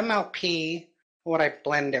MLP what I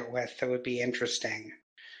blend it with that would be interesting.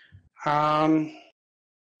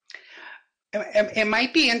 It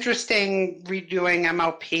might be interesting redoing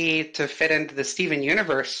MLP to fit into the Steven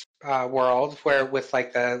Universe world, where with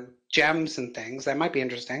like the gems and things. That might be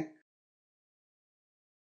interesting.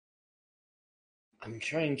 I'm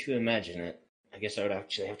trying to imagine it. I guess I would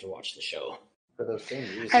actually have to watch the show. For those same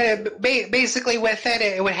reasons. Basically, with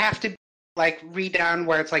it would have to be like redone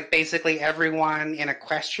where it's like basically everyone in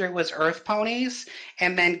Equestria was Earth ponies,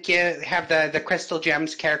 and then have the Crystal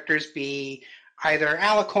Gems characters be either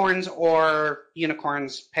alicorns or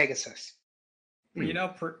unicorns Pegasus. You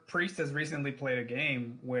know, Priest has recently played a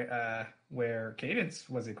game where Cadence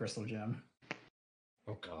was a Crystal Gem.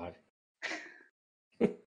 Oh, God.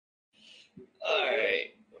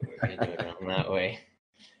 Alright, we're going to go down that way.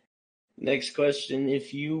 Next question.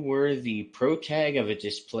 If you were the protag of a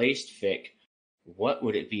displaced fic, what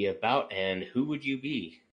would it be about and who would you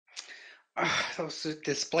be? Those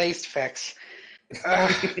displaced fics.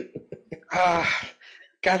 God,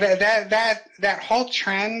 that whole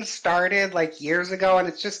trend started like years ago, and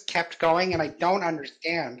it's just kept going, and I don't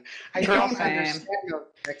understand. I don't understand those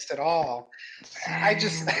fics at all. I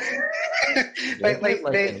just like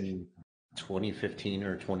in 2015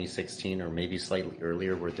 or 2016 or maybe slightly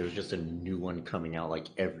earlier, where there's just a new one coming out like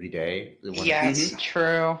every day. Yes,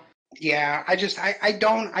 True. Yeah, I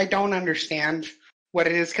don't understand what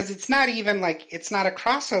it is, because it's not even like, it's not a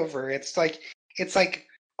crossover. It's like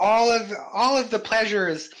all of the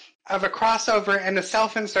pleasures of a crossover and a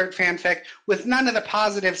self-insert fanfic with none of the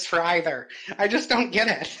positives for either. I just don't get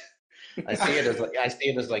it. I see it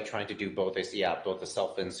as like trying to do both. I see both a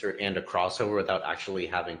self-insert and a crossover without actually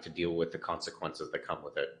having to deal with the consequences that come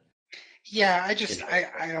with it. Yeah, I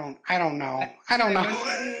don't know. I don't know.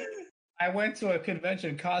 I went to a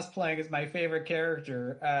convention cosplaying as my favorite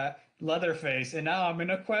character, Leatherface, and now I'm in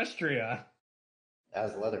Equestria.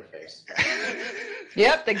 As Leatherface.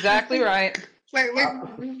 Yep, exactly right. Like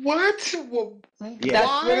what?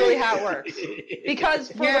 That's literally how it works. Because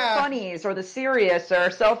for the funnies or the serious or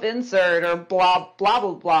self-insert or blah, blah,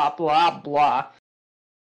 blah, blah, blah, blah.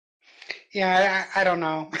 Yeah, I don't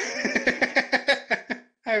know.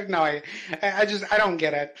 I have no idea. I don't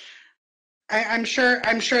get it. I'm sure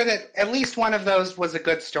that at least one of those was a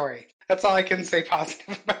good story. That's all I can say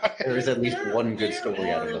positive about it. There is at least one good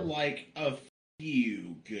story out of them. Like a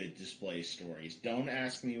few good display stories. Don't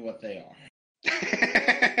ask me what they are.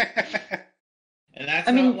 And that's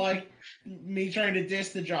me trying to diss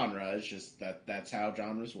the genre. It's just that's how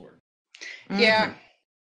genres work. Yeah.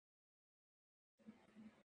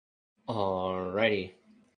 Alrighty.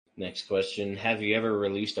 Next question. Have you ever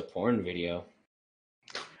released a porn video?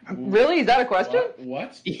 Really? Is that a question?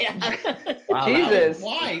 What? Yeah. Wow, Jesus.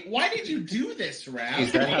 Why? Why did you do this, Raph?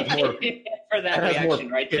 Jeez, that has more, For that has more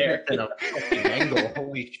reaction right there. than a fucking angle.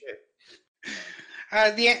 Holy shit.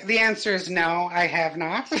 The answer is no, I have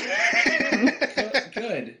not.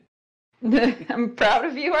 Good. I'm proud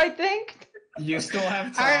of you, I think. You still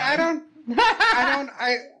have time.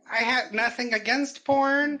 I have nothing against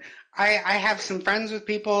porn. I have some friends with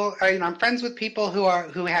people. I'm friends with people who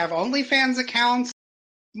have OnlyFans accounts.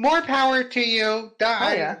 More power to you.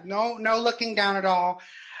 yeah. No looking down at all.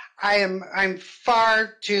 I'm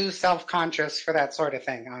far too self-conscious for that sort of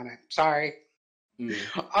thing on it. Sorry.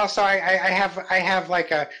 Also, I have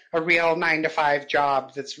like a real 9-to-5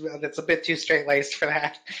 job that's a bit too straight-laced for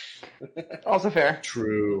that. Also fair.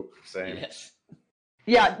 True. Same. Yes.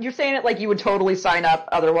 Yeah, you're saying it like you would totally sign up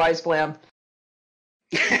otherwise, Flam.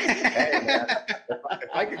 Hey, man, if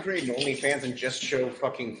I could create an OnlyFans and just show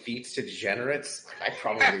fucking feet to degenerates, I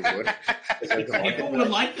probably would. People would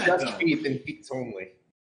like that, Just though. feet and feet only.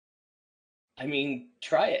 I mean,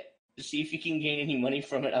 try it. See if you can gain any money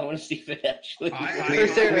from it. I want to see if it actually. For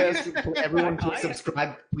serious. Everyone, please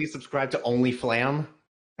subscribe. Please subscribe to OnlyFlam.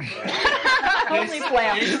 Only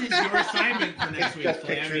Flam. This is your assignment for next week, Just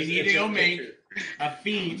Flam. You pictures, need it's to go just make pictures. a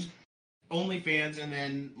feed, OnlyFans, and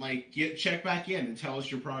then check back in and tell us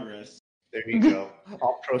your progress. There you go.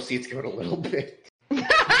 All proceeds go to Little Bit.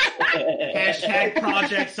 Hashtag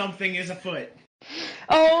project something is afoot.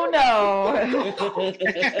 Oh no.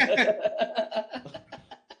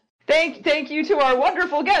 Thank you to our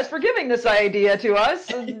wonderful guest for giving this idea to us.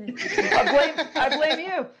 I blame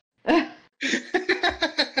you.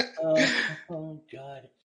 Oh God.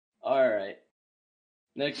 All right.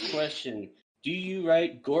 Next question. Do you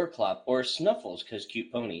write Goreclop or Snuffles because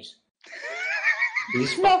cute ponies?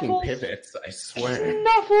 These Snuffles. fucking pivots, I swear.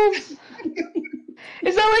 Snuffles.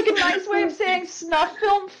 Is that like a nice way of saying snuff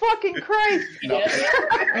film? Fucking Christ. Yes.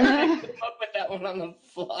 I came up with that one on the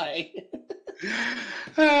fly.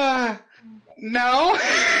 No.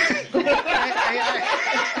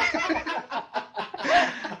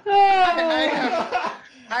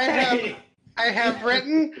 I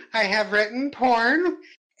have written porn,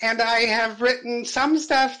 and I have written some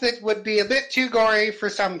stuff that would be a bit too gory for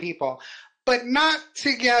some people, but not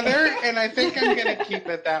together, and I think I'm going to keep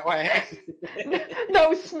it that way.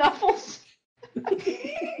 No Snuffles.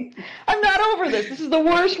 I'm not over this. This is the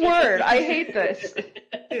worst word. I hate this.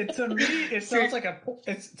 To me, it sounds like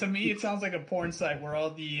a porn site where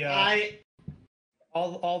all the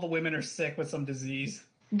all the women are sick with some disease.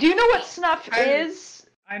 Do you know what snuff is?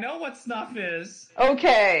 I know what snuff is.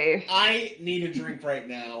 Okay. I need a drink right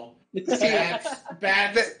now.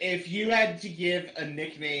 Bats, if you had to give a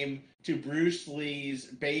nickname to Bruce Lee's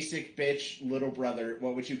basic bitch little brother,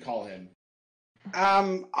 what would you call him?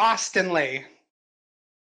 Austin Lee.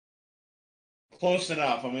 Close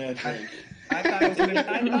enough. I'm gonna drink.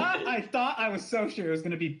 I thought I was so sure it was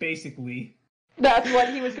gonna be basically. That's what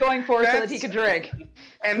he was going for so that he could drink.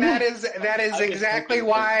 And that is exactly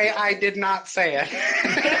why I did not say it.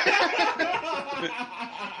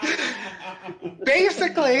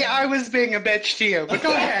 Basically, I was being a bitch to you, but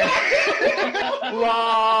go ahead.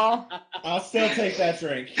 Law. I'll still take that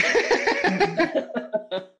drink.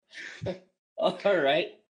 All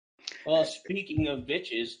right. Well, speaking of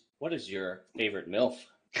bitches, what is your favorite MILF?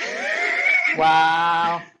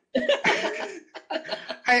 Wow.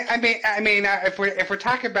 I mean, if we're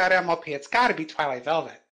talking about MLP, it's got to be Twilight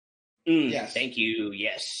Velvet. Yes. Thank you.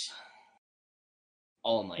 Yes.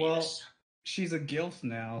 All my yes. She's a gilf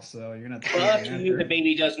now, so you're not. Well, to you, the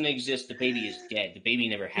baby doesn't exist. The baby is dead. The baby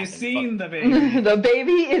never happened. You've seen the baby. The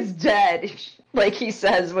baby is dead, like he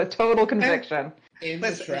says with total conviction.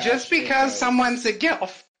 Listen, just because someone's a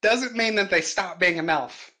gilf doesn't mean that they stop being a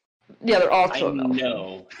MILF. Yeah, they're also I a MILF.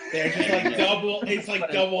 know. They're just like double. It's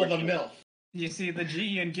like double the MILF. You see, the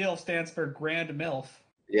G in gilf stands for Grand MILF.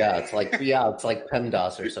 Yeah, it's like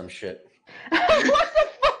PEMDAS or some shit. What the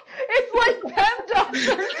fuck? It's like PEMDAS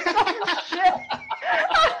or some shit.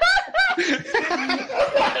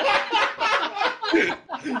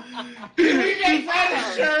 Can we make that a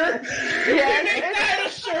shirt? Yes. Can we make that a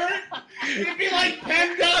shirt? It'd be like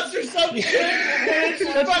PEMDAS or some shit. And it's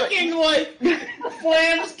just fucking like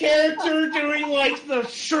Flam's character doing like the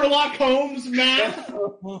Sherlock Holmes math?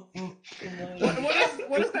 What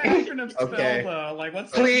is that acronym spell Okay. though? Like,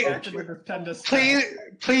 what's Please- the acronym that's tend to spell?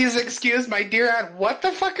 Please excuse my dear aunt. What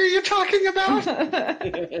the fuck are you talking about?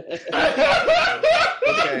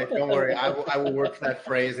 Okay, don't worry. I will work that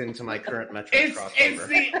phrase into my current metric It's crossover.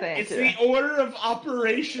 Thank it's you. the order of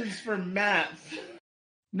operations for math.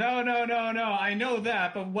 No. I know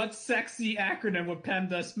that, but what sexy acronym would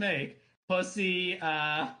PEMDAS make? Pussy,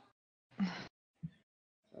 Calm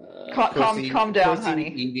down, pussy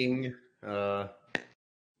honey. Eating,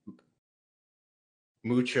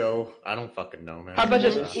 mucho. I don't fucking know, man. How about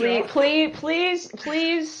just please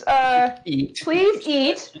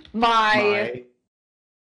eat my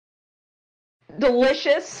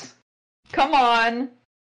delicious. Come on,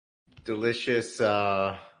 delicious.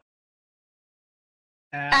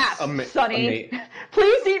 ass, Ama- Sonny.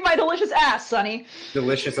 Please eat my delicious ass, Sonny.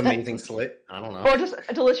 delicious, amazing slit. I don't know. Or just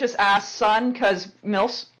a delicious ass, son, because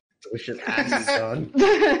milfs. Delicious assy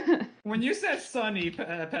son. When you said Sunny,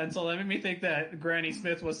 Pencil, that made me think that Granny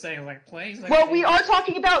Smith was saying, like, please. Like, Well, we are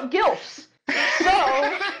talking about gilfs.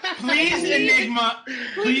 So, Please, Enigma,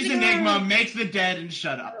 make the dead and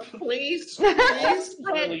shut up. Please,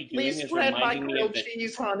 Really doing is reminding me of the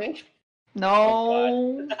cheese, honey.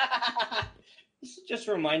 no. This is just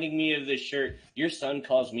reminding me of the shirt. Your son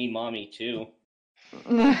calls me mommy too.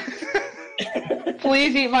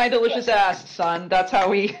 Please eat my delicious ass, son. That's how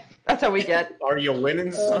we get. Are you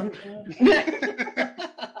winning, son?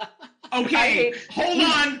 Okay, hate-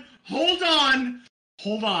 hold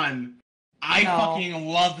on. I No. fucking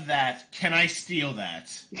love that. Can I steal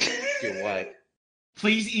that? Do what?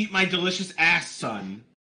 Please eat my delicious ass, son.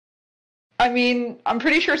 I mean, I'm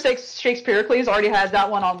pretty sure Shakespeare's already has that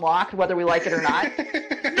one on lock, whether we like it or not.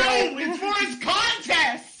 No, it's for his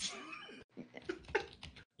contest!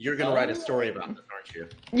 You're gonna write a story about this, aren't you?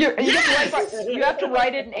 You have to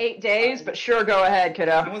write it in 8 days, but sure, go ahead, I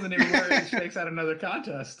kiddo. wasn't even worried Shakes had another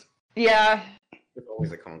contest. Yeah. There's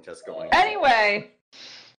always a contest going on. Anyway,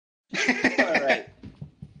 All right.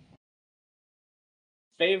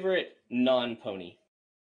 Favorite non-pony?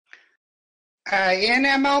 In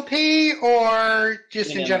MLP or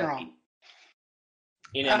just in general? MLP.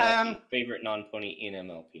 In MLP. Um, Favorite non-pony in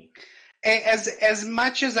MLP. As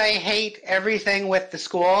much as I hate everything with the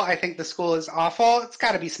school, I think the school is awful. It's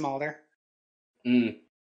got to be Smolder. I can't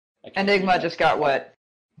Enigma do just got what?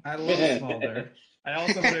 I love Smolder. I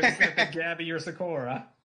also would have accepted Gabby or Sakura.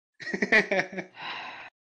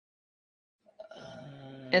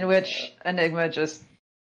 In which Enigma just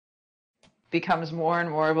becomes more and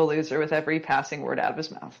more of a loser with every passing word out of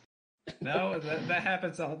his mouth. No, that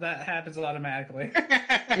happens. That happens automatically.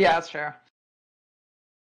 Yeah, that's true.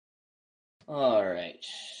 All right.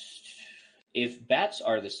 If bats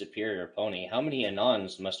are the superior pony, how many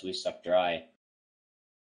Anons must we suck dry?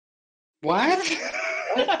 What?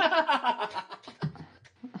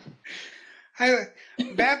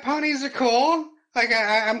 Bat ponies are cool. Like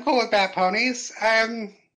I'm cool with bat ponies.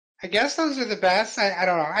 I guess those are the best. I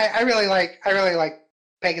don't know. I really like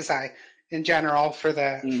Pegasi in general for it.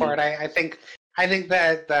 I think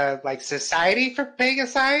that the like society for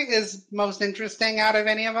Pegasi is most interesting out of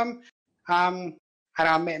any of them. I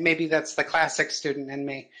don't know. Maybe that's the classic student in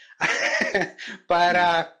me.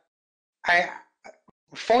 But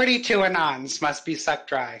 42 Anons must be sucked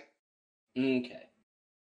dry. Okay.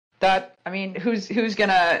 That, I mean, who's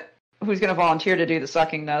gonna volunteer to do the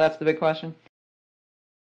sucking though? That's the big question.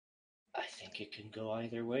 I think it can go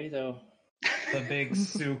either way, though. The big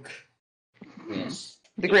souk. Yes.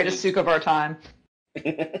 The greatest souk of our time.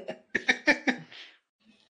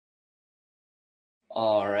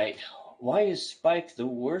 All right. Why is Spike the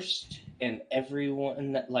worst and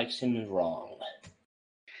everyone that likes him is wrong?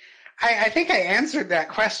 I think I answered that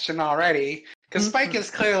question already, because Spike is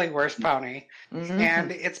clearly worst pony,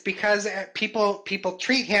 and it's because people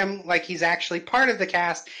treat him like he's actually part of the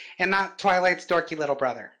cast and not Twilight's dorky little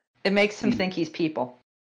brother. It makes him think he's people.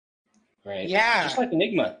 Right. Yeah. Just like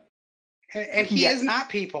Enigma. And he is not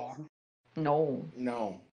people. No.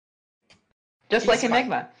 Just He's like fine.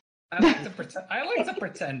 Enigma. I like to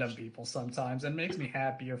pretend I'm people sometimes. It makes me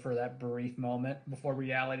happier for that brief moment before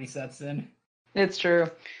reality sets in. It's true.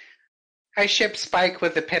 I ship Spike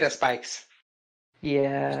with the pit of spikes.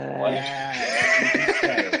 Yeah.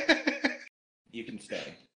 You can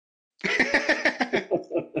stay.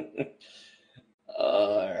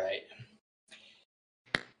 All right.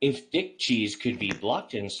 If dick cheese could be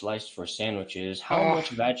blocked and sliced for sandwiches, how much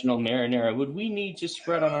vaginal marinara would we need to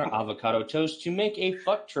spread on our avocado toast to make a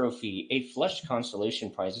fuck trophy? A flush consolation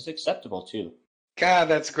prize is acceptable too. God,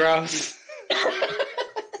 that's gross.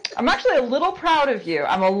 I'm actually a little proud of you.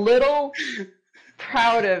 I'm a little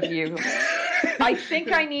proud of you. I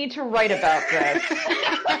think I need to write about this.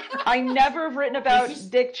 I never have written about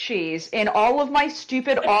dick cheese in all of my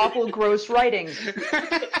stupid, awful, gross writings.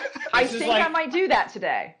 I think I might do that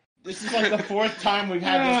today. This is like the fourth time we've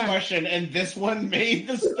had this question, and this one made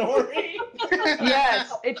the story.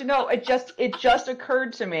 Yes, it just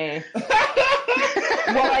occurred to me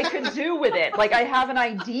what I could do with it. Like, I have an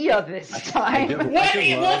idea this time.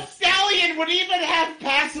 What stallion would even have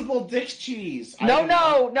passable dick cheese?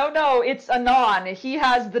 No, it's Anon. He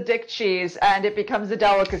has the dick cheese, and it becomes a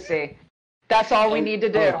delicacy. That's all we need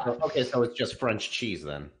to do. Okay, so it's just French cheese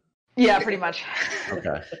then. Yeah, pretty much.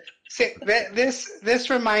 Okay. See, this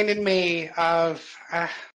reminded me of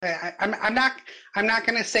I'm not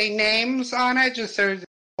going to say names on it just to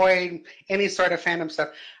avoid any sort of fandom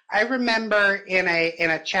stuff. I remember in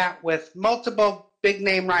a chat with multiple big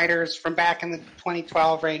name writers from back in the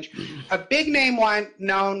 2012 range, a big name one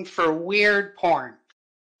known for weird porn.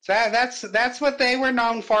 So that's what they were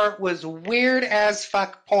known for, was weird as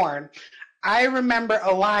fuck porn. I remember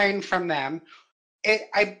a line from them.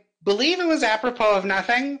 I believe it was apropos of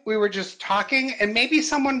nothing. We were just talking, and maybe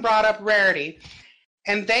someone brought up Rarity,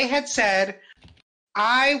 and they had said,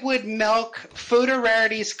 I would milk Fuda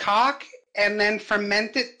Rarity's cock and then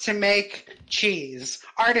ferment it to make cheese,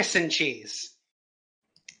 artisan cheese.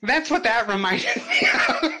 That's what that reminded me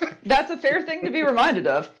of. That's a fair thing to be reminded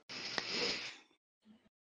of.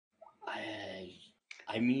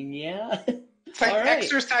 I mean, yeah. It's like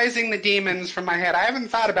exorcising the demons from my head. I haven't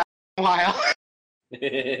thought about it in a while.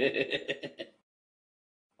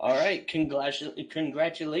 All right,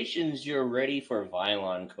 congratulations, you're ready for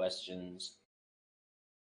Vylon questions.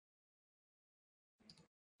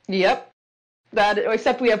 Yep.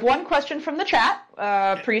 Except we have one question from the chat.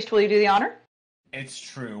 Priest, will you do the honor? It's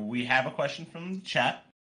true. We have a question from the chat.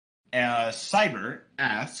 Cyber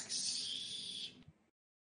asks...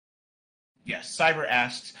 Yes, Cyber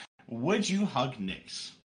asks, would you hug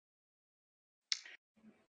Nyx?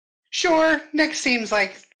 Sure, Nyx seems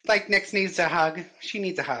like Nyx needs a hug. She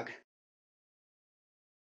needs a hug.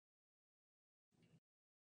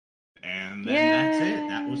 And then that's it.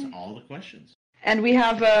 That was all the questions. And we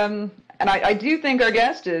have, and I do think our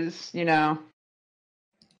guest is,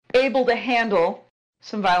 able to handle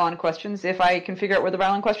some Vylon questions if I can figure out where the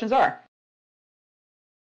Vylon questions are.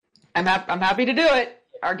 I'm happy to do it.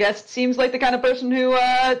 Our guest seems like the kind of person who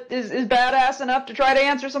is badass enough to try to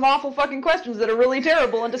answer some awful fucking questions that are really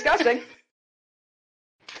terrible and disgusting.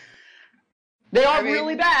 They are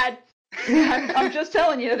really bad. I'm just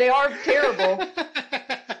telling you, they are terrible.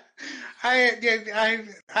 I'm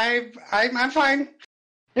fine.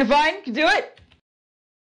 You're fine? You can do it?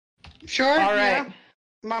 Sure. All right.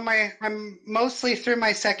 Yeah. I'm mostly through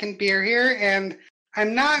my second beer here, and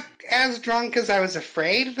I'm not as drunk as I was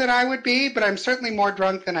afraid that I would be, but I'm certainly more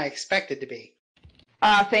drunk than I expected to be.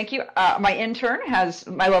 Thank you. My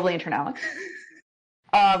lovely intern, Alex.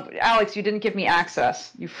 Alex, you didn't give me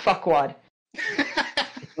access. You fuckwad.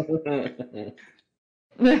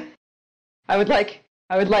 I would like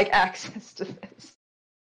access to this.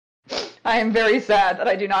 I am very sad that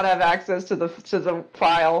I do not have access to the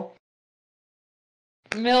file.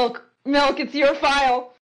 Milk, it's your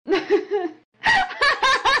file.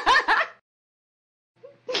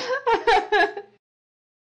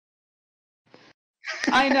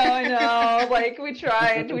 I know. Like, we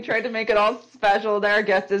tried to make it all special, and our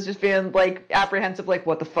guest is just being, like, apprehensive, like,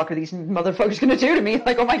 what the fuck are these motherfuckers gonna do to me?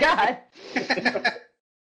 Like, oh my god.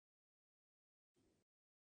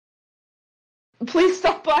 Please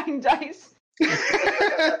stop buying dice.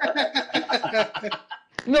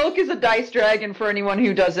 Milk is a dice dragon for anyone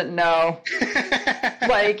who doesn't know.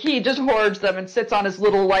 Like, he just hoards them and sits on his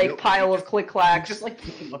little, like, pile of click-clacks. Just, like,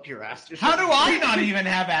 pick them up your ass. How do I not even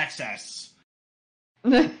have access?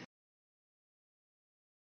 Why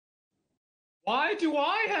do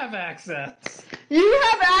I have access? You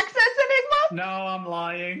have access, Enigma? No, I'm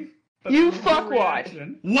lying. But You the fuckwad.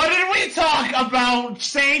 reaction- What did we talk about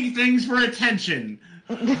saying things for attention?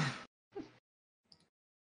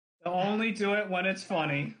 Only do it when it's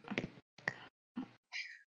funny.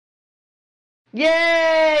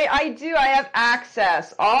 Yay! I do. I have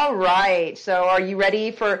access. All right. So, are you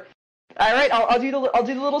ready for? All right. I'll do the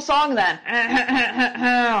little song then.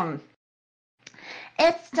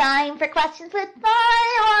 It's time for questions with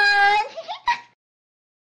Vylon.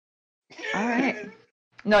 All right.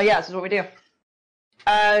 No, yeah, this is what we do.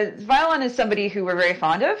 Vylon is somebody who we're very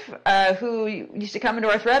fond of, who used to come into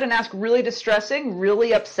our thread and ask really distressing,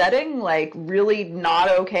 really upsetting, like really not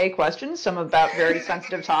okay questions, some about very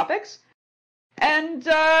sensitive topics. and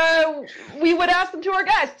we would ask them to our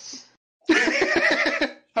guests.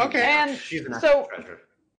 Okay. And She's an so treasure.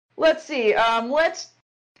 let's see.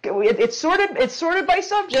 It's sorted by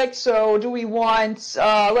subject. So do we want?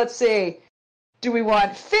 Let's see. Do we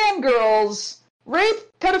want fangirls,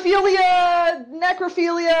 rape, pedophilia,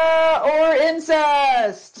 necrophilia, or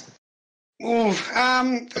incest? Oof.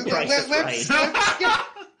 Price is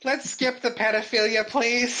Let's skip the pedophilia,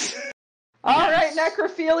 please. All right,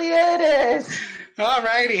 necrophilia it is.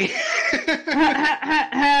 Alrighty.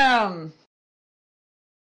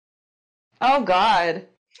 Oh God.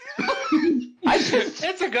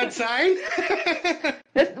 That's a good sign.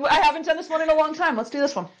 I haven't done this one in a long time. Let's do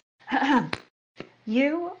this one.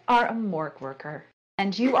 You are a morgue worker,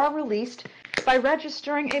 and you are released by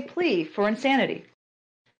registering a plea for insanity.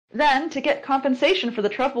 Then, to get compensation for the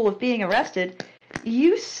trouble of being arrested,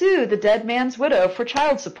 you sue the dead man's widow for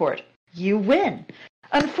child support. You win.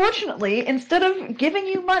 Unfortunately, instead of giving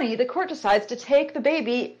you money, the court decides to take the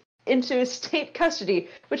baby into state custody,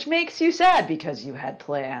 which makes you sad because you had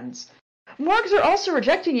plans. Morgues are also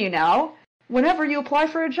rejecting you now whenever you apply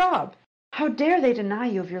for a job. How dare they deny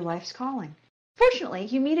you of your life's calling? Fortunately,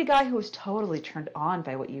 you meet a guy who is totally turned on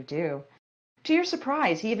by what you do. To your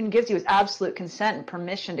surprise, he even gives you his absolute consent and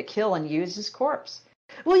permission to kill and use his corpse.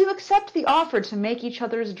 Will you accept the offer to make each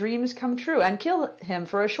other's dreams come true and kill him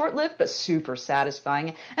for a short-lived but super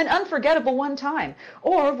satisfying and unforgettable one time?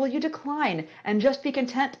 Or will you decline and just be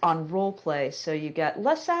content on role play so you get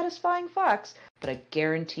less satisfying fucks but a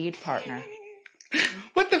guaranteed partner?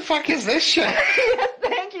 What the fuck is this shit? Yes,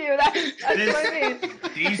 thank you. That's what I mean.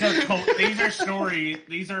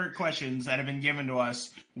 These are questions that have been given to us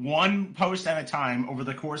one post at a time over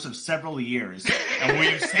the course of several years, and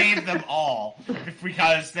we've saved them all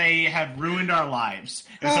because they have ruined our lives,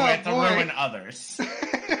 and so we have to ruin others.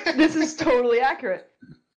 This is totally accurate.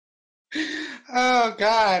 Oh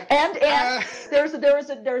God. And there's a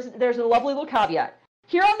lovely little caveat.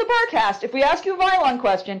 Here on the Barcast, if we ask you a Vylon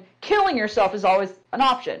question, killing yourself is always an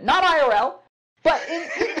option. Not IRL, but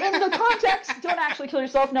in the context, don't actually kill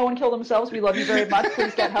yourself. No one kill themselves. We love you very much.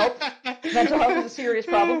 Please get help. Mental health is a serious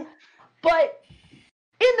problem. But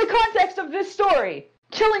in the context of this story,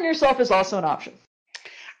 killing yourself is also an option.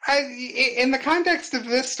 In the context of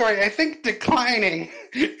this story, I think declining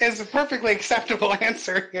is a perfectly acceptable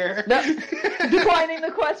answer here. No, declining the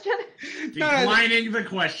question? Declining the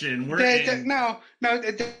question. We're in. No.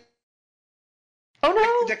 Oh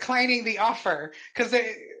no! Declining the offer because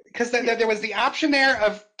there was the option there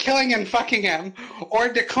of killing and fucking him, or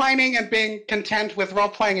declining and being content with role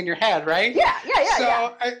playing in your head, right? Yeah.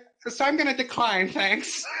 So I'm going to decline.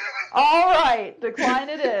 Thanks. All right, decline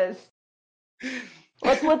it is.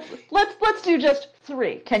 Let's do just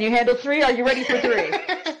 3. Can you handle 3? Are you ready for 3?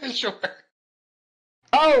 Sure.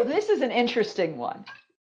 Oh, this is an interesting one.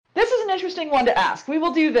 This is an interesting one to ask. We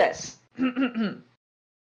will do this.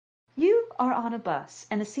 You are on a bus,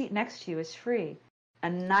 and the seat next to you is free. A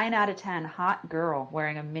 9 out of 10 hot girl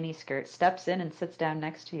wearing a miniskirt steps in and sits down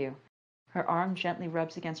next to you. Her arm gently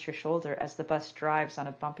rubs against your shoulder as the bus drives on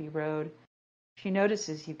a bumpy road. She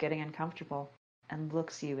notices you getting uncomfortable and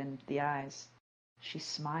looks you in the eyes. She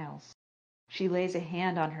smiles. She lays a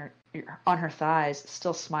hand on her thighs,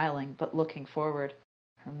 still smiling, but looking forward.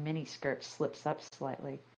 Her miniskirt slips up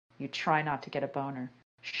slightly. You try not to get a boner.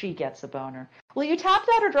 She gets a boner. Will you tap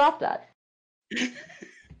that or drop that?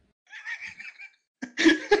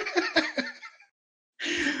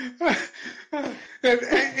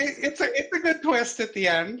 It's a good twist at the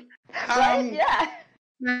end. Right? Yeah.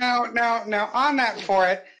 Now, on that for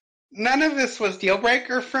it, none of this was deal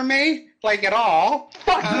breaker for me, like at all.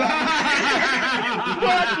 Fuck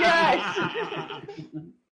yes!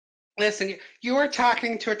 Listen, you are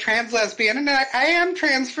talking to a trans lesbian, and I am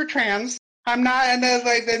trans for trans. I'm not, and there's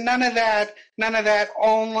like none of that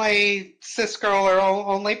only cis girl or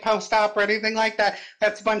only post-op or anything like that.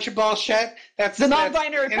 That's a bunch of bullshit. That's the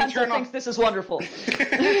non-binary pencil thinks this is wonderful.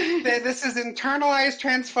 This is internalized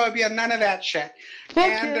transphobia. None of that shit.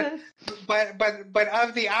 But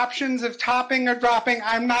of the options of topping or dropping,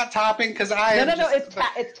 I'm not topping because I no. It's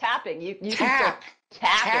tapping. You tap,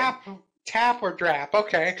 tap or drap.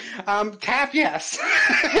 Okay, tap. Yes.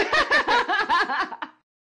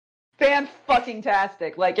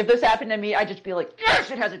 Fan-fucking-tastic. Like, if this happened to me, I'd just be like, yes,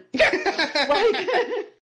 it has a...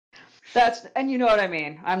 like, and you know what I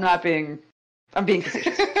mean. I'm being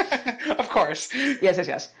facetious. Of course.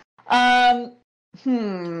 Yes. One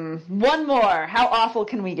more. How awful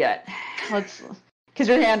can we get? Because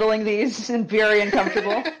you're handling these and very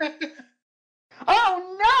uncomfortable.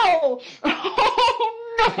 Oh, no! Oh,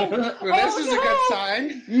 no! Well, this is a good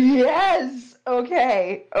sign. Yes!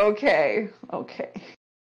 Okay.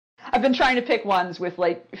 I've been trying to pick ones with,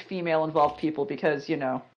 like, female-involved people because, you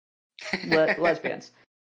know, lesbians.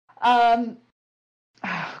 Oh,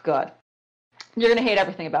 God. You're gonna hate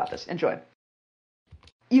everything about this. Enjoy.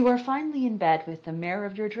 You are finally in bed with the mare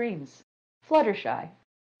of your dreams, Fluttershy.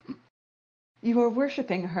 You are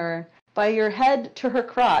worshipping her by your head to her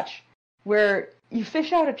crotch, where you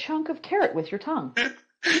fish out a chunk of carrot with your tongue.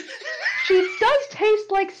 She does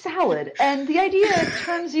taste like salad, and the idea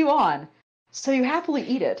turns you on, so you happily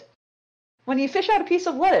eat it. When you fish out a piece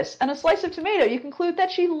of lettuce and a slice of tomato, you conclude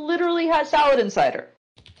that she literally has salad inside her.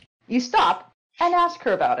 You stop and ask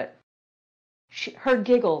her about it. Her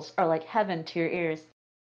giggles are like heaven to your ears.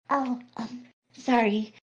 Oh,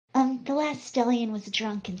 sorry. The last stallion was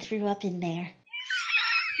drunk and threw up in there.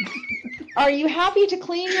 Are you happy to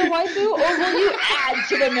clean your waifu, or will you add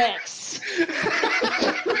to the mix?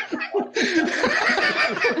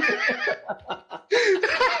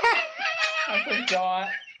 I forgot.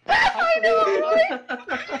 I know, right?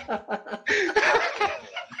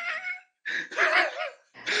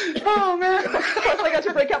 Oh, man. Plus, I got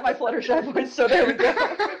to break out my Fluttershy voice, so there we go.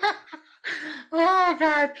 Oh,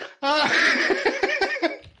 God.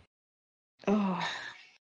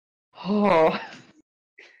 Oh.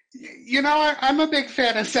 You know, I'm a big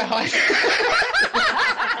fan of salad.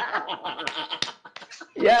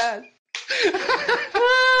 Yes.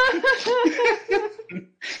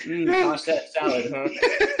 Toss that salad, huh?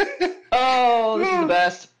 Oh, this is the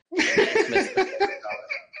best.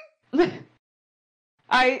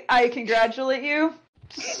 I congratulate you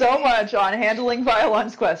so much on handling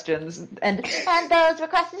Violon's questions. And those were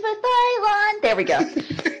questions with Violon. There we go.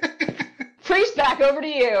 Priest, back over to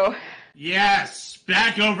you. Yes,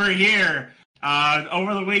 back over here.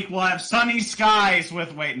 Over the week, we'll have sunny skies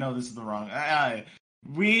with... Wait, no, this is the wrong...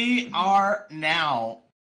 we are now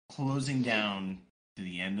closing down to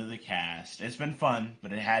the end of the cast. It's been fun,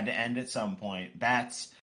 but it had to end at some point. Bats,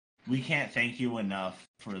 we can't thank you enough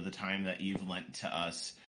for the time that you've lent to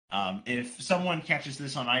us. If someone catches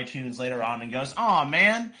this on iTunes later on and goes, "Aw,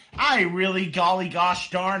 man, I really golly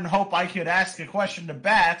gosh darn hope I could ask a question to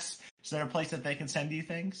Bats," is there a place that they can send you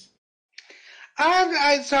things?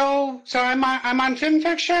 So I'm on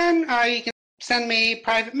FinFiction. You can send me a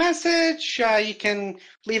private message. You can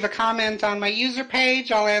leave a comment on my user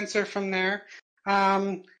page. I'll answer from there.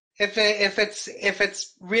 If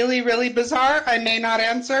it's really, really bizarre, I may not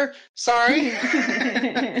answer. Sorry.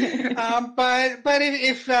 But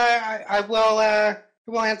if I will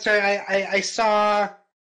answer. I saw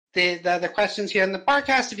the questions here in the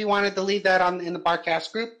Barcast. If you wanted to leave that in the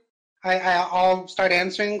Barcast group, I'll start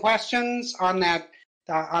answering questions on that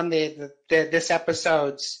on this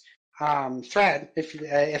episode's thread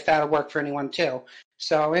if that'll work for anyone too.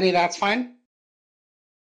 So any of that's fine.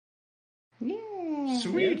 Yeah.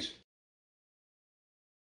 Sweet.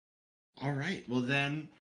 All right. Well, then,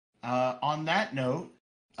 on that note,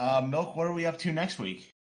 Milk, what are we up to next week?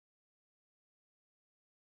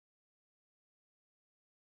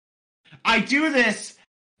 I do this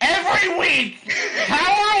every week!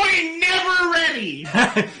 How are we never ready?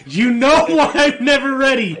 You know why I'm never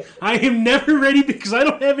ready. I am never ready because I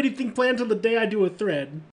don't have anything planned till the day I do a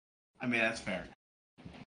thread. I mean, that's fair.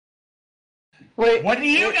 Wait, what do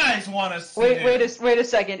you guys want us to do? Wait a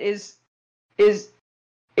second. Is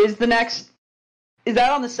the next... Is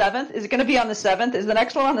that on the 7th? Is it going to be on the 7th? Is the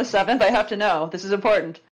next one on the 7th? I have to know. This is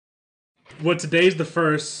important. Well, today's the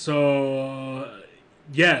 1st, so...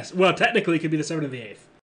 yes. Well, technically, it could be the 7th or the 8th.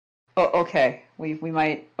 Oh, okay. We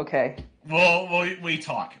might... Okay. Well, we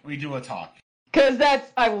talk. We do a talk. Because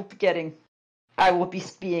I will be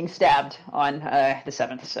being stabbed on the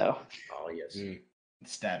 7th, so... Oh, yes.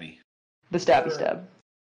 Stabby. The stabby stab.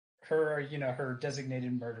 Her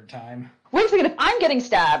designated murder time. Wait a second, if I'm getting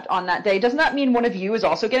stabbed on that day, doesn't that mean one of you is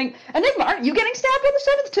also getting... Enigma, aren't you getting stabbed on the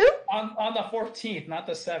 7th, too? On the 14th, not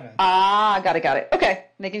the 7th. Ah, got it. Okay,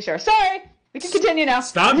 making sure. Sorry! We can continue now.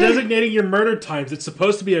 Stop designating your murder times. It's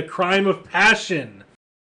supposed to be a crime of passion.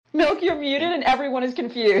 Milk, you're muted and everyone is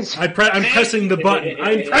confused. I'm pressing the button.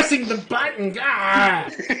 I'm pressing the button. Ah!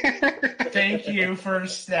 Thank you for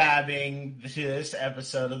stabbing this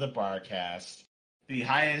episode of the Barcast. The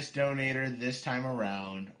highest donator this time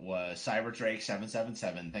around was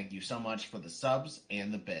CyberDrake777. Thank you so much for the subs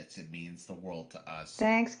and the bits. It means the world to us.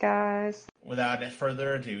 Thanks, guys. Without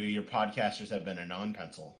further ado, your podcasters have been a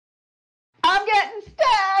non-pencil. I'm getting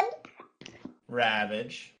stabbed!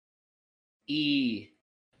 Ravage. E.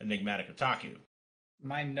 Enigmatic Otaku.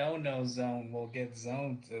 My no-no zone will get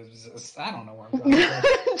zoned. I don't know where I'm going.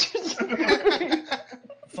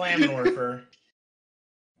 Flammenwerfer.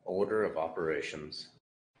 Order of operations.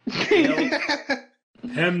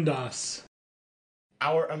 PEMDAS.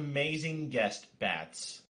 Our amazing guest,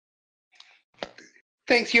 Bats.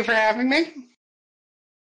 Thank you for having me.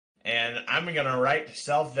 And I'm going to write to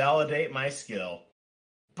self-validate my skill.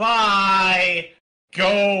 Bye!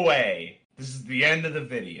 Go away. This is the end of the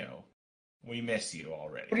video. We miss you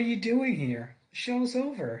already. What are you doing here? The show's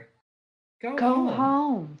over. Go Go home.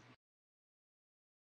 home.